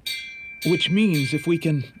beforehand. Which means if we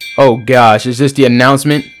can... Oh gosh, is this the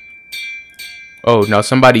announcement? Oh no,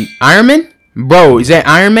 somebody. Iron Man? Bro, is that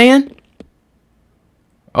Iron Man?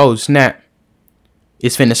 Oh snap.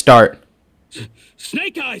 It's finna start.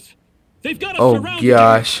 Snake Eyes! They've got us Oh surrounded!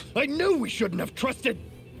 gosh. I knew we shouldn't have trusted.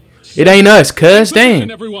 It ain't us, cuz. Position,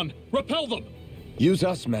 Dang. everyone! Repel them! Use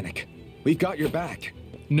us, Minnick. We've got your back.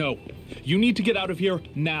 No. You need to get out of here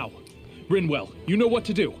now. Rinwell, you know what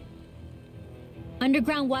to do.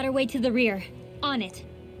 Underground waterway to the rear. On it.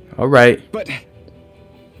 Alright. But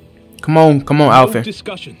Come on, No Alfred.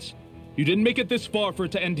 discussions. You didn't make it this far for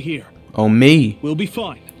it to end here. On me. We'll be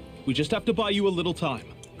fine. We just have to buy you a little time.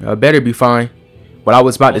 I better be fine. What I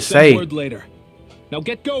was about I'll to send say. word later. Now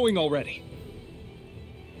get going already.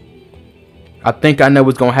 I think I know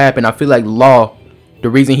what's gonna happen. I feel like Law, the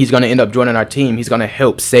reason he's gonna end up joining our team, he's gonna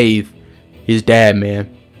help save his dad,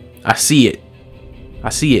 man. I see it. I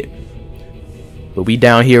see it. But we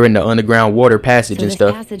down here in the underground water passage So and this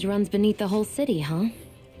stuff. passage runs beneath the whole city, huh?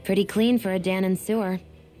 Pretty clean for a Danon sewer.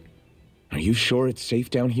 are you sure it's safe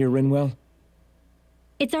down here, Rinwell?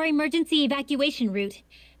 It's our emergency evacuation route.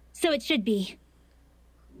 So it should be.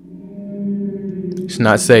 It's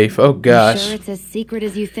not safe. Oh You gosh. sure it's as secret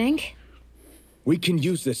as you think? We can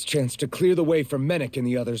use this chance to clear the way for Minnick and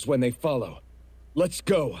the others when they follow. Let's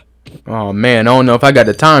go. Oh man, I don't know if I got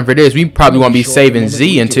the time for this. We probably won't be Sure, saving the Z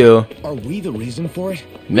moment we until do, are we the reason for it?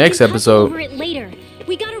 next We can hustle episode. over it later.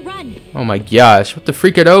 We gotta run. Oh my gosh, what the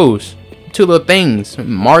freak are those? Two little things.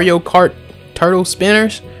 Mario Kart turtle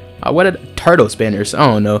spinners? What are turtle spinners? I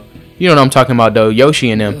don't know. You know what I'm talking about though, Yoshi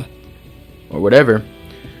and them. Or whatever.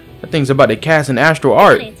 That thing's about to cast an astral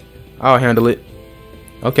art. Got it. I'll handle it.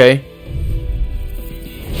 Okay.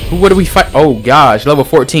 What do we fight? Oh gosh, level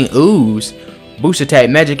 14 ooze. Boost attack,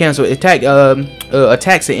 magic cancel. Attack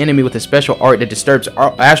attacks the enemy with a special art that disturbs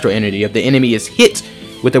astral energy. If the enemy is hit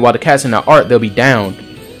with it while casting the art, they'll be downed.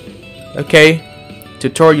 Okay.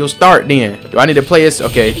 Tutorial start then. Do I need to play this?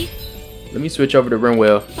 Okay. Let me switch over to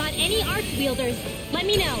Rinwell. Spot any arch wielders. Let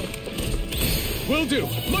me know. Will do.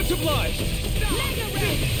 Much obliged.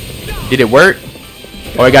 Did it work?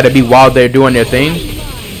 Or I gotta be while they're doing their thing?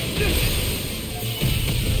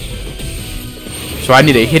 So I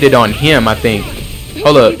need to hit it on him, I think.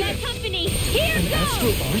 Hold You up. got company. Here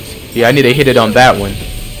goes. Yeah, I need to hit it on that one.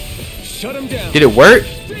 Shut him down. Did it work?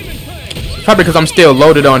 Probably because I'm still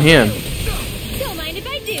loaded on him. Don't mind if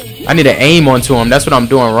I do. I need to aim onto him. That's what I'm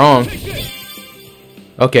doing wrong.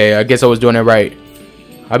 Okay, I guess I was doing it right.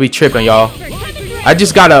 I be tripping, y'all. I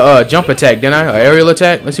just got a jump attack, didn't I? An aerial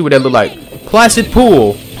attack? Let's see what that look like. Placid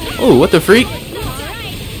pool. Ooh, what the freak?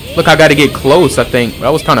 Look, I gotta get close, I think. That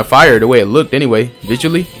was kind of fire the way it looked anyway,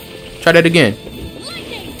 visually. Try that again.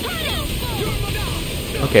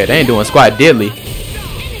 Okay, they ain't doing squat diddly.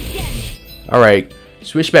 Alright,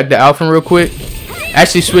 switch back to Alpha real quick.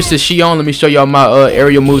 Actually, switch to Shion. Let me show y'all my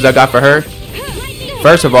aerial moves I got for her.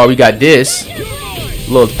 First of all, we got this.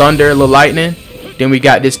 A little thunder, a little lightning. Then we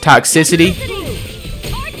got this toxicity.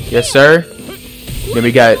 Yes, sir. Then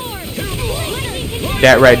we got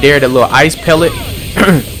that right there, that little ice pellet.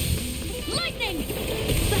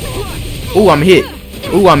 Ooh, I'm hit.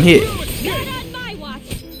 Ooh, I'm hit.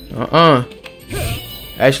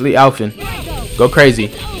 Actually, Alphin. Go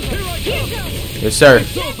crazy. Yes, sir.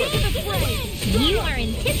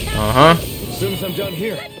 As soon as I'm done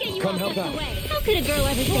here, come help out. How could a girl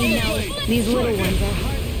ever say no? These little ones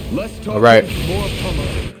are. Alright.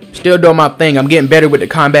 Still doing my thing. I'm getting better with the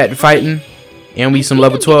combat and fighting. And we some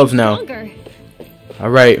level 12s now.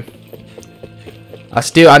 Alright.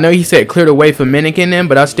 I know he said clear the way for Minic in them,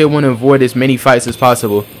 but I still want to avoid as many fights as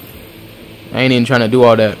possible. I ain't even trying to do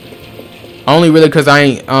all that. Only really because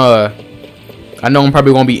I know I'm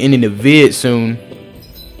probably gonna be ending the vid soon.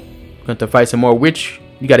 Got to fight some more witch.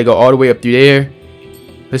 You gotta go all the way up through there.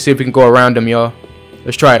 Let's see if we can go around them, y'all.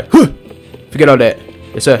 Let's try it. Forget all that.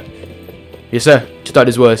 Yes, sir. Yes, sir. What you thought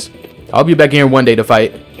this was? I'll be back here one day to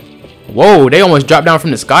fight. Whoa, they almost dropped down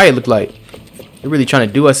from the sky, it looked like. They're really trying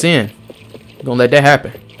to do us in. We're gonna let that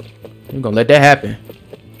happen. We're gonna let that happen.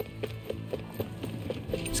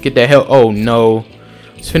 Let's get that hell. Oh, no.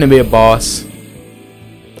 It's finna be a boss.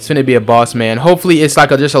 It's finna be a boss, man. Hopefully, it's like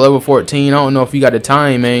just a level 14. I don't know if you got the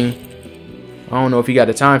time, man. I don't know if you got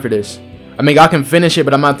the time for this. I mean, I can finish it,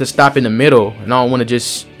 but I'm about to stop in the middle. And I don't want to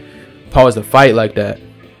just pause the fight like that.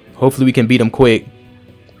 Hopefully we can beat him quick.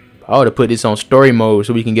 I ought to put this on story mode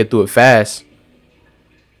so we can get through it fast.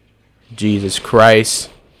 Jesus Christ.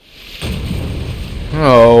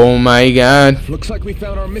 Oh my God. Looks like we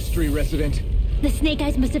found our mystery resident. The Snake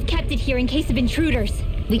Eyes must have kept it here in case of intruders.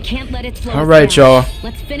 We can't let it slow us Alright, down. y'all.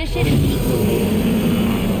 Let's finish it and keep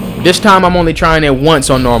moving. This time I'm only trying it once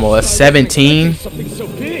on normal. A 17.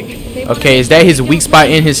 Okay, is that his weak spot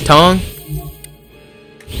in his tongue?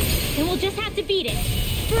 And we'll just have to beat it.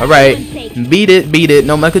 Alright. Beat it, beat it.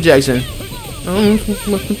 No Michael Jackson.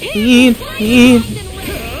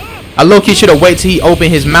 I low-key should have waited till he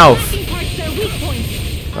opened his mouth.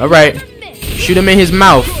 Alright. Shoot him in his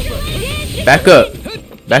mouth. Back up.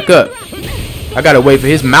 Back up. I gotta wait for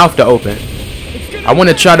his mouth to open. I want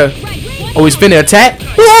to try to... Oh, he's finna attack?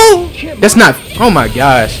 Whoa! That's not... Oh my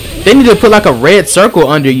gosh. They need to put like a red circle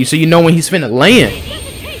under you so you know when he's finna land.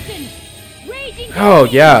 Oh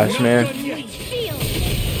gosh, man.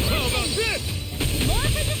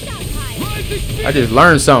 I just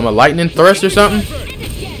learned something. A lightning thrust or something?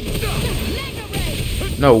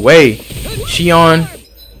 No way. Shion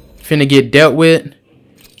finna get dealt with.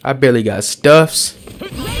 I barely got stuffs.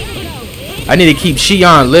 I need to keep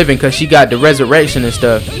Shion living because she got the resurrection and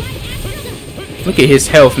stuff. Look at his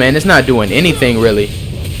health, man. It's not doing anything really.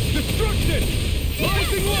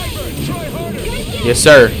 Yes,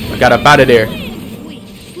 sir. I got up out of there.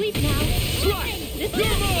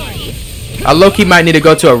 I low-key might need to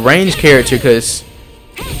go to a ranged character because...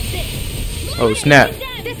 Oh, snap.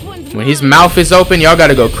 When his mouth is open, y'all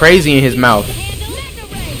gotta go crazy in his mouth.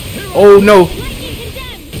 Oh, no.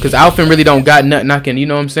 Because Alphin really don't got nothing I can, you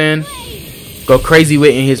know what I'm saying? Go crazy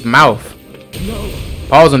with in his mouth.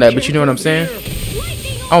 Pause on that, but you know what I'm saying?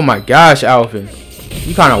 Oh my gosh, Alphin.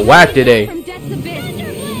 You kind of whack today.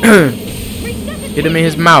 Hit him in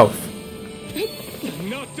his mouth.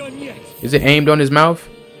 Is it aimed on his mouth?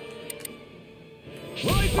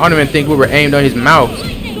 I don't even think we were aimed on his mouth.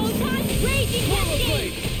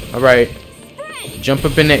 Alright. Jump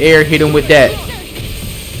up in the air, hit him with that.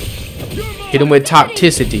 Hit him with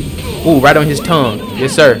toxicity. Ooh, right on his tongue.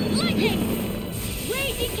 Yes, sir.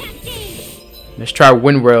 Let's try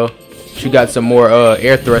Windwell. She got some more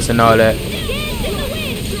air thrust and all that.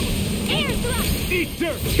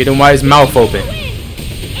 Hit him while his mouth open.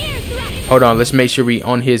 Hold on, let's make sure we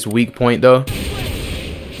on his weak point though.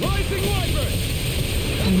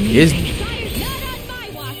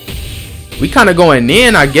 We kind of going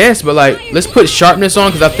in, I guess, but like, let's put sharpness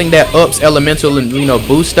on because I think that ups elemental and, you know,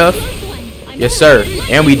 boost stuff. Yes, sir.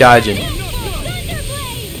 And we dodging.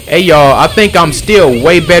 Hey, y'all, I think I'm still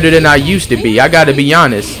way better than I used to be. I gotta be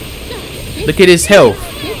honest. Look at his health.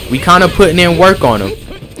 We kind of putting in work on him.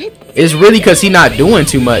 It's really because he not doing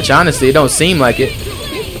too much. Honestly, it don't seem like it.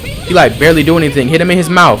 He like barely doing anything. Hit him in his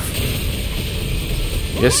mouth.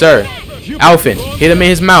 Yes, sir. Alphen, hit him in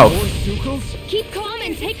his mouth.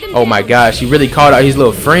 Oh my gosh, he really called out his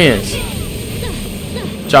little friends.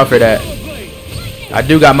 Watch out for that. I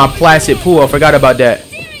do got my placid pool. I forgot about that.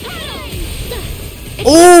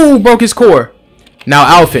 Ooh, broke his core. Now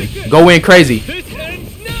Alphen, go in crazy.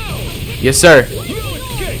 Yes, sir.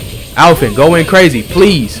 Alphen, go in crazy,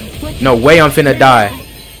 please. No way I'm finna die.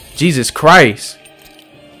 Jesus Christ.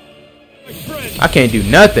 I can't do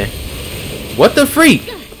nothing. What the freak?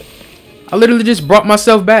 I literally just brought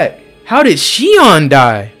myself back. How did Shion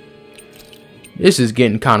die? This is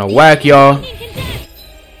getting kind of whack, y'all.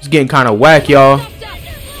 It's getting kind of whack, y'all.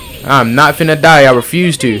 I'm not finna die. I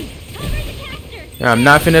refuse to. I'm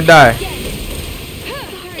not finna die.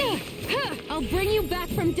 I'll bring you back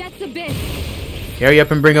from death's abyss. Hurry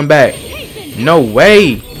up and bring him back. No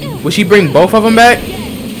way. Will she bring both of them back?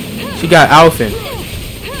 She got Alphen.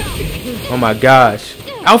 Oh my gosh.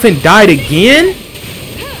 Alphen died again?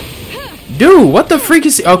 Dude, what the freak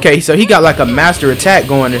is he? Okay, so he got like a master attack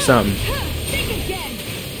going or something.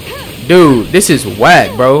 Dude, this is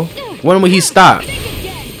whack, bro. When will he stop?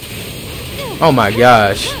 Oh my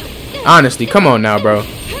gosh. Honestly, come on now, bro.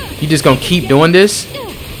 You just gonna keep doing this?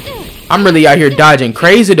 I'm really out here dodging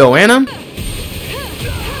crazy though, ain't I?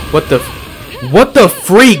 What the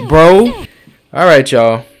freak, bro? Alright,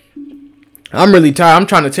 y'all. I'm really tired. I'm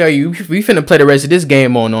trying to tell you, we finna play the rest of this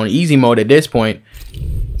game on easy mode at this point.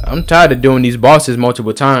 I'm tired of doing these bosses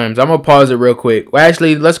multiple times. I'm gonna pause it real quick. Well,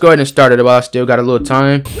 actually, let's go ahead and start it while I still got a little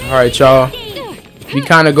time. Alright, y'all. We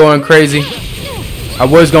kind of going crazy. I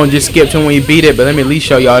was gonna just skip to when we beat it, but let me at least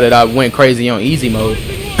show y'all that I went crazy on easy mode.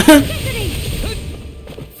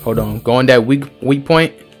 Hold on. Go on that weak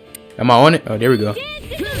point. Am I on it? Oh, there we go.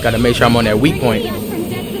 Gotta make sure I'm on that weak point.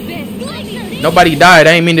 Nobody died.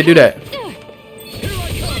 I ain't mean to do that.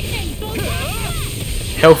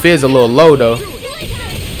 Health is a little low, though.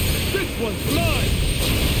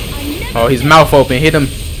 Oh, his mouth open. Hit him.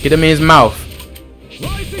 Get him in his mouth.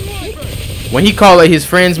 When he call it his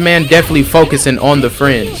friends, man, definitely focusing on the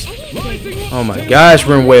friends. Oh my gosh,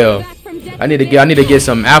 Renwell. I need to get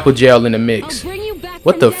some apple gel in the mix.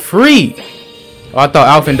 What the freak? Oh, I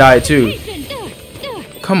thought Alphen died too.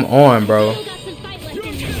 Come on, bro.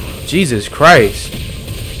 Jesus Christ.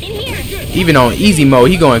 Even on easy mode,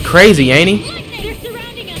 he going crazy, ain't he?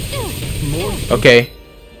 Okay.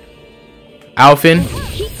 Alphen,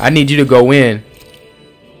 I need you to go in.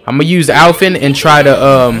 I'm gonna use Alphen and try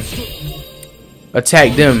to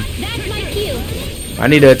attack them. I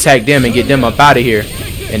need to attack them and get them up out of here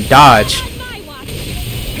and dodge.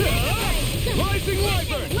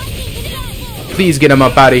 Please get them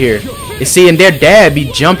up out of here. You see, and their dad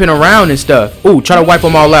be jumping around and stuff. Ooh, try to wipe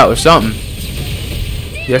them all out or something.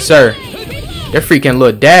 Yes, sir. Their freaking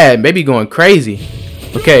little dad maybe going crazy.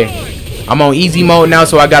 Okay. I'm on easy mode now,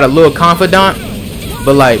 so I got a little confidant.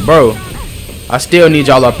 But like, bro, I still need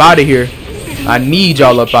y'all up out of here. I need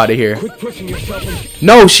y'all up out of here.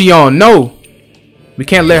 No, Shion, no. We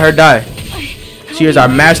can't let her die. She is our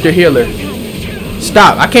master healer.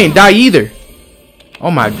 Stop. I can't die either.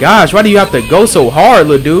 Oh my gosh, why do you have to go so hard,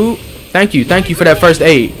 little dude? Thank you for that first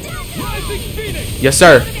aid. Yes,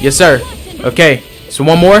 sir. Yes, sir. Okay, so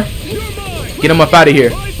one more. Get him up out of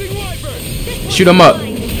here. Shoot him up.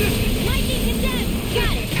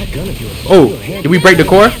 Oh, did we break the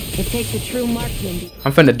core?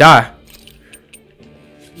 I'm finna die.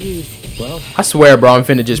 I swear, bro, I'm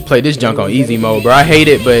finna just play this junk on easy mode, bro. I hate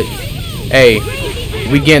it, but hey,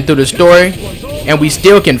 we getting through the story, and we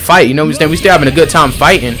still can fight. You know what I'm saying? We still having a good time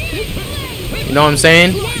fighting. You know what I'm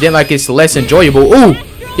saying? Then like it's less enjoyable. Ooh,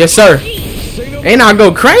 yes, sir. Ain't I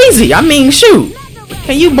go crazy? I mean, shoot.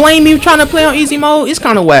 Can you blame me trying to play on easy mode? It's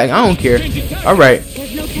kind of whack. I don't care. All right.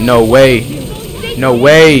 No way. No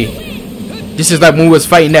way. This is like when we was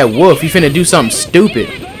fighting that wolf. He finna do something stupid.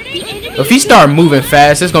 If he start moving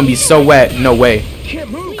fast, it's gonna be so whack. No way.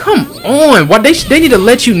 Come on. What they need to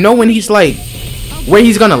let you know when he's like where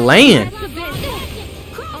he's gonna land.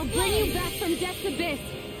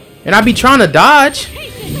 And I be trying to dodge.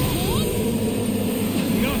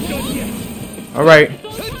 All right.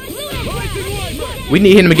 We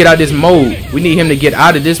need him to get out of this mode. We need him to get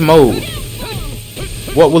out of this mode.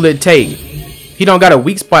 What will it take? He don't got a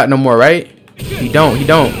weak spot no more, right? He don't. He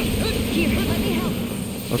don't.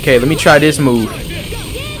 Okay, let me try this move.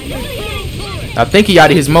 I think he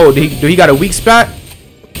out of his mode. Do he got a weak spot?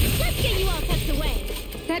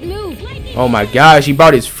 Oh my gosh, he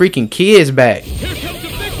brought his freaking kids back.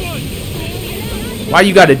 Why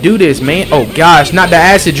you gotta do this, man? Oh gosh, not the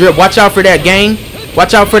acid drip. Watch out for that, gang.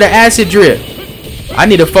 Watch out for the acid drip. I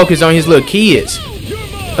need to focus on his little kids.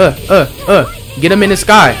 Get him in the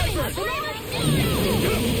sky.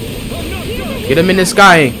 Get him in the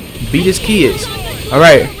sky and beat his kids.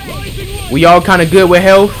 Alright. We all kind of good with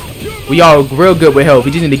health. We all real good with health.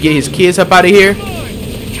 We just need to get his kids up out of here.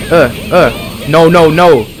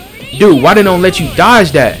 No. Dude, why they don't let you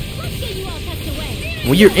dodge that?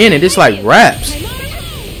 When you're in it, it's like raps.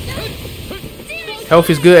 Health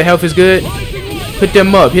is good. Health is good. Put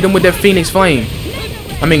them up. Hit them with that Phoenix Flame.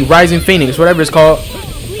 I mean, Rising Phoenix, whatever it's called.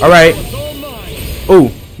 Alright. Ooh,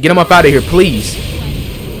 get them up out of here, please.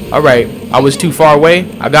 Alright. I was too far away.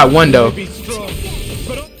 I got one, though.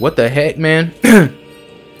 What the heck, man?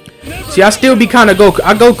 See, I still be kind of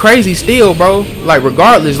I go crazy still, bro. Like,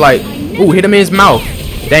 regardless, like, ooh, hit him in his mouth.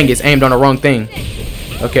 Dang, it's aimed on the wrong thing.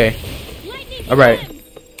 Okay. Alright.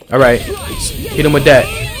 Hit him with that.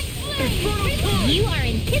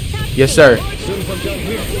 Yes, sir.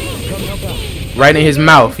 Right in his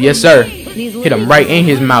mouth. Yes, sir. Hit him right in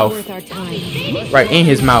his mouth. Right in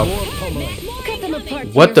his mouth.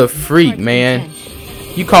 What the freak, man?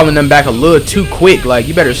 You calling them back a little too quick. Like,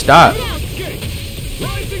 you better stop.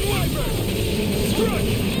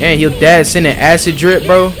 And your dad sending acid drip,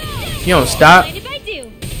 bro. You don't stop.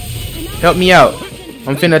 Help me out.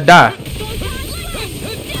 I'm finna die.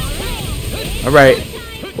 Alright.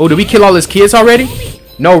 Oh, did we kill all his kids already?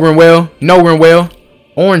 No, Renwell. No, Renwell.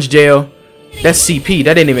 Orange gel. That's CP.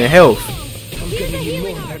 That ain't even health.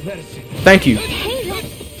 Thank you.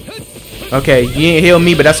 Okay, he ain't heal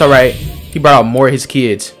me, but that's alright. He brought out more of his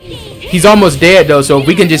kids. He's almost dead, though, so if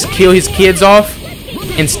we can just kill his kids off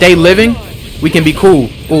and stay living, we can be cool.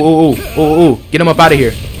 Ooh. Get him up out of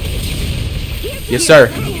here. Yes,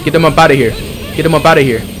 sir. Get them up out of here. Get him up out of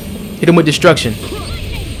here. Hit him with destruction.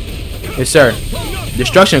 Yes, sir.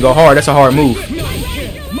 Destruction go hard. That's a hard move.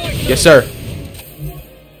 Yes, sir.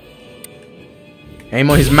 Aim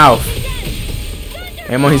on his mouth.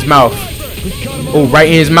 Aim on his mouth. Oh, right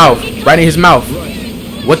in his mouth. Right in his mouth.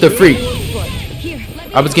 What the freak?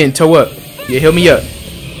 I was getting toe up. Yeah, heal me up.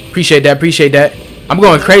 Appreciate that. Appreciate that. I'm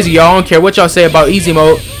going crazy, y'all. I don't care what y'all say about easy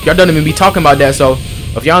mode. Y'all don't even be talking about that. So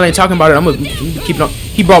if y'all ain't talking about it, I'm gonna keep it on.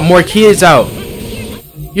 He brought more kids out.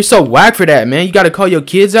 You're so whack for that, man. You gotta call your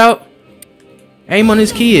kids out. Aim on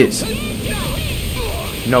his kids.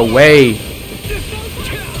 No way.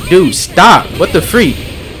 Dude, stop. What the freak?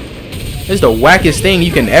 This is the wackest thing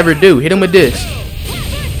you can ever do. Hit him with this.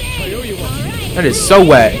 That is so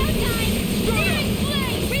whack.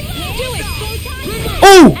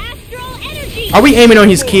 Ooh! Are we aiming on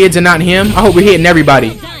his kids and not him? I hope we're hitting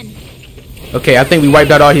everybody. Okay, I think we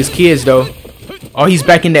wiped out all his kids, though. Oh, he's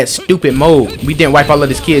back in that stupid mode. We didn't wipe all of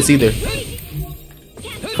his kids either.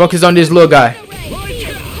 Focus on this little guy.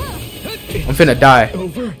 I'm finna die.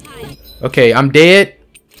 Okay, I'm dead,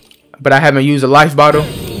 but I haven't used a life bottle.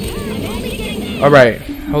 Alright,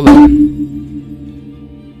 hold on.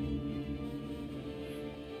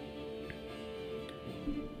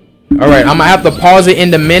 Alright, I'm gonna have to pause it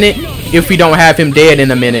in a minute if we don't have him dead in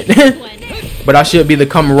a minute. But I should be able to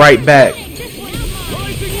come right back.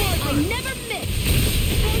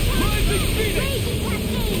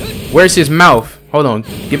 Where's his mouth? Hold on.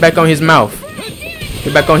 Get back on his mouth.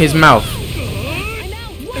 Get back on his mouth.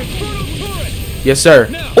 Yes, sir.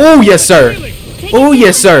 Oh, yes, sir. Oh,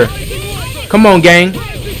 yes, sir. Come on, gang.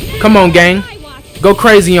 Come on, gang. Go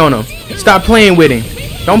crazy on him. Stop playing with him.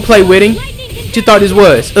 Don't play with him. What you thought this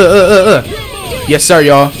was? Yes, sir,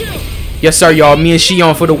 y'all. Yes, sir, y'all. Me and she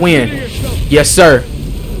on for the win. Yes, sir.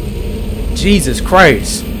 Jesus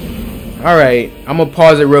Christ. Alright. I'm going to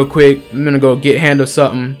pause it real quick. I'm going to go handle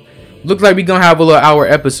something. Looks like we're going to have a little hour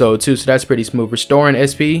episode, too. So that's pretty smooth. Restoring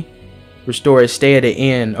SP. Restore it. Stay at the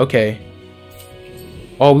end. Okay.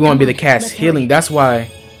 Oh, we want to be the cast healing. That's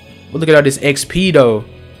why. Well, look at all this XP, though.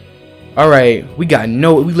 Alright. We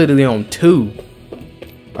literally on 2.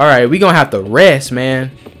 Alright. We going to have to rest,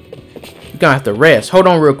 man. We going to have to rest. Hold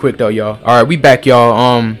on real quick, though, y'all. Alright. We back, y'all.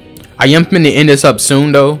 I am going to end this up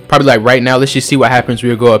soon, though. Probably like right now. Let's just see what happens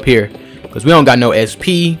when we go up here. Because we don't got no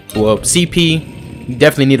SP. Well, CP. We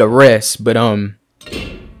definitely need a rest. But,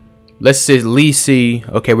 let's at least see.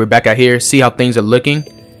 Okay, we're back out here. See how things are looking.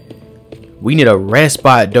 We need a rest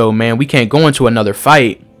spot, though, man. We can't go into another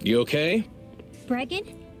fight. You okay?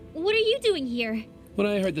 Bregan? What are you doing here? When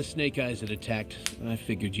I heard the Snake Eyes had attacked, I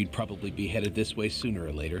figured you'd probably be headed this way sooner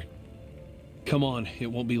or later. Come on, it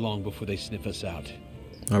won't be long before they sniff us out.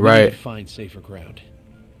 All right. We need to find safer ground.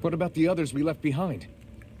 What about the others we left behind?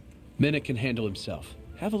 Minute can handle himself.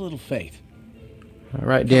 Have a little faith. All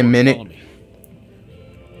right, then, Minute. Follow me.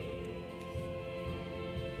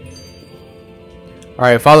 All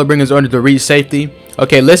right, follow bring us order to reach safety.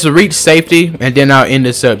 Okay, let's reach safety, and then I'll end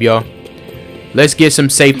this up, y'all. Let's get some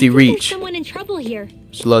safety reach. Someone in trouble here.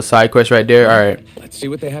 Just a little side quest right there. All right. Let's see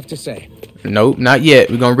what they have to say. Nope, not yet.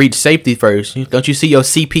 We're gonna reach safety first. Don't you see your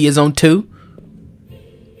CP is on 2?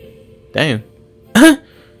 Damn.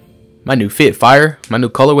 My new fit fire. My new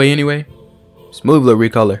colorway anyway. Smooth little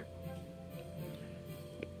recolor.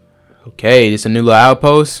 Okay, this is a new little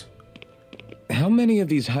outpost. How many of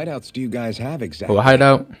these hideouts do you guys have exactly? Oh, a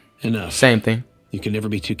hideout. Enough. Same thing. You can never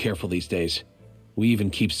be too careful these days. We even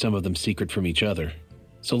keep some of them secret from each other.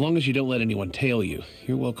 So long as you don't let anyone tail you,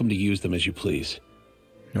 you're welcome to use them as you please.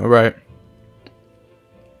 All right.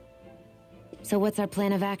 So what's our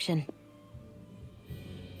plan of action?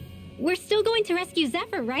 We're still going to rescue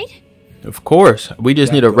Zephyr, right? Of course. We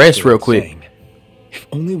just need a rest real quick. If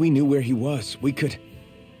only we knew where he was, we could...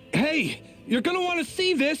 Hey, you're gonna want to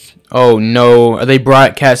see this. Oh no, are they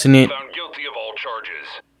broadcasting it? Found guilty of all charges.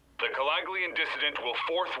 The Calaglian dissident will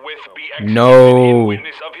forthwith be executed No. in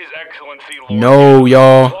witness of His Excellency Lord. No,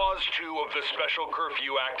 y'all. Clause 2 of the Special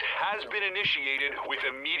Curfew Act has been initiated with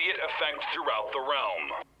immediate effect throughout the realm.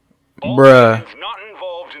 All Bruh. citizens not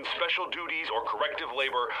involved in special duties or corrective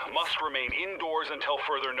labor must remain indoors until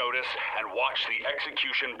further notice and watch the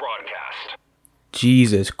execution broadcast.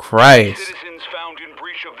 Jesus Christ. Citizens found in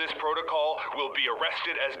breach of this protocol will be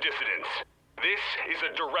arrested as dissidents. This is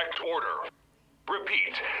a direct order.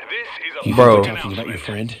 Repeat, this is a Bro. public Talking about your announcement.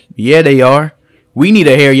 friend? Yeah, they are. We need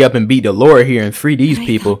to hurry up and beat the Lord here and free these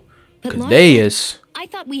people. But Because they Larson, is... I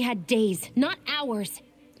thought we had days, not hours.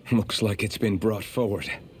 Looks like it's been brought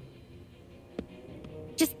forward.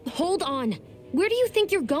 Just hold on. Where do you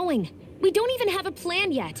think you're going? We don't even have a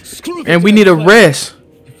plan yet. Screw And we need a rest.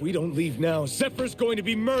 If we don't leave now, Zephyr's going to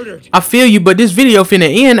be murdered. I feel you, but this video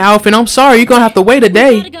finna end, Alf, and I'm sorry. You're gonna have to wait a We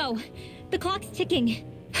day. gotta go. The clock's ticking.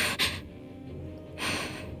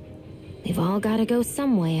 We've all gotta go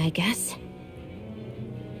some way, I guess.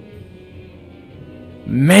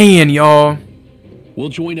 Man, y'all. We'll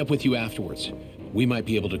join up with you afterwards. We might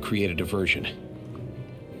be able to create a diversion.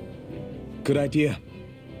 Good idea.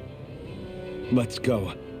 Let's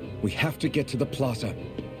go. We have to get to the plaza.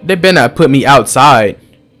 They better not put me outside.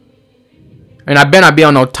 And I better not be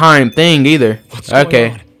on no time thing either. What's going Okay.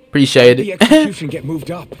 on? Appreciate The it. execution get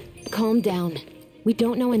moved up. Calm down. We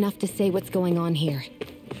don't know enough to say what's going on here.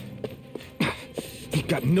 We've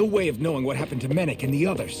got no way of knowing what happened to Menek and the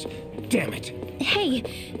others. Damn it. Hey,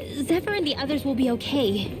 Zephyr and the others will be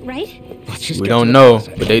okay, right? Let's just We get to don't the know,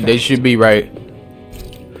 plaza. but they should be right.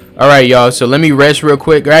 Alright, y'all, so let me rest real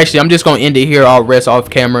quick. Or actually, I'm just going to end it here. I'll rest off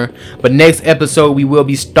camera. But next episode, we will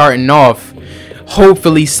be starting off,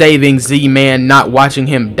 hopefully saving Z-Man, not watching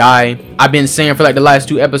him die. I've been saying for like the last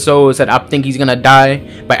 2 episodes that I think he's going to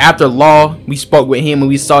die. But after Law, we spoke with him and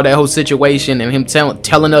we saw that whole situation and him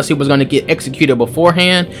telling us he was going to get executed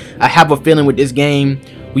beforehand. I have a feeling with this game,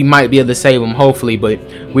 we might be able to save him, hopefully, but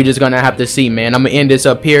we're just gonna have to see, man. I'm gonna end this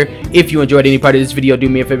up here. If you enjoyed any part of this video, do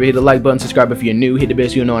me a favor, hit the like button, subscribe if you're new, hit the bell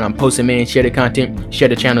so you know when I'm posting, man. Share the content, share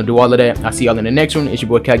the channel, do all of that. I'll see y'all in the next one. It's your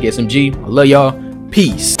boy KAGE SMG. I love y'all.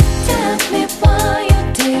 Peace.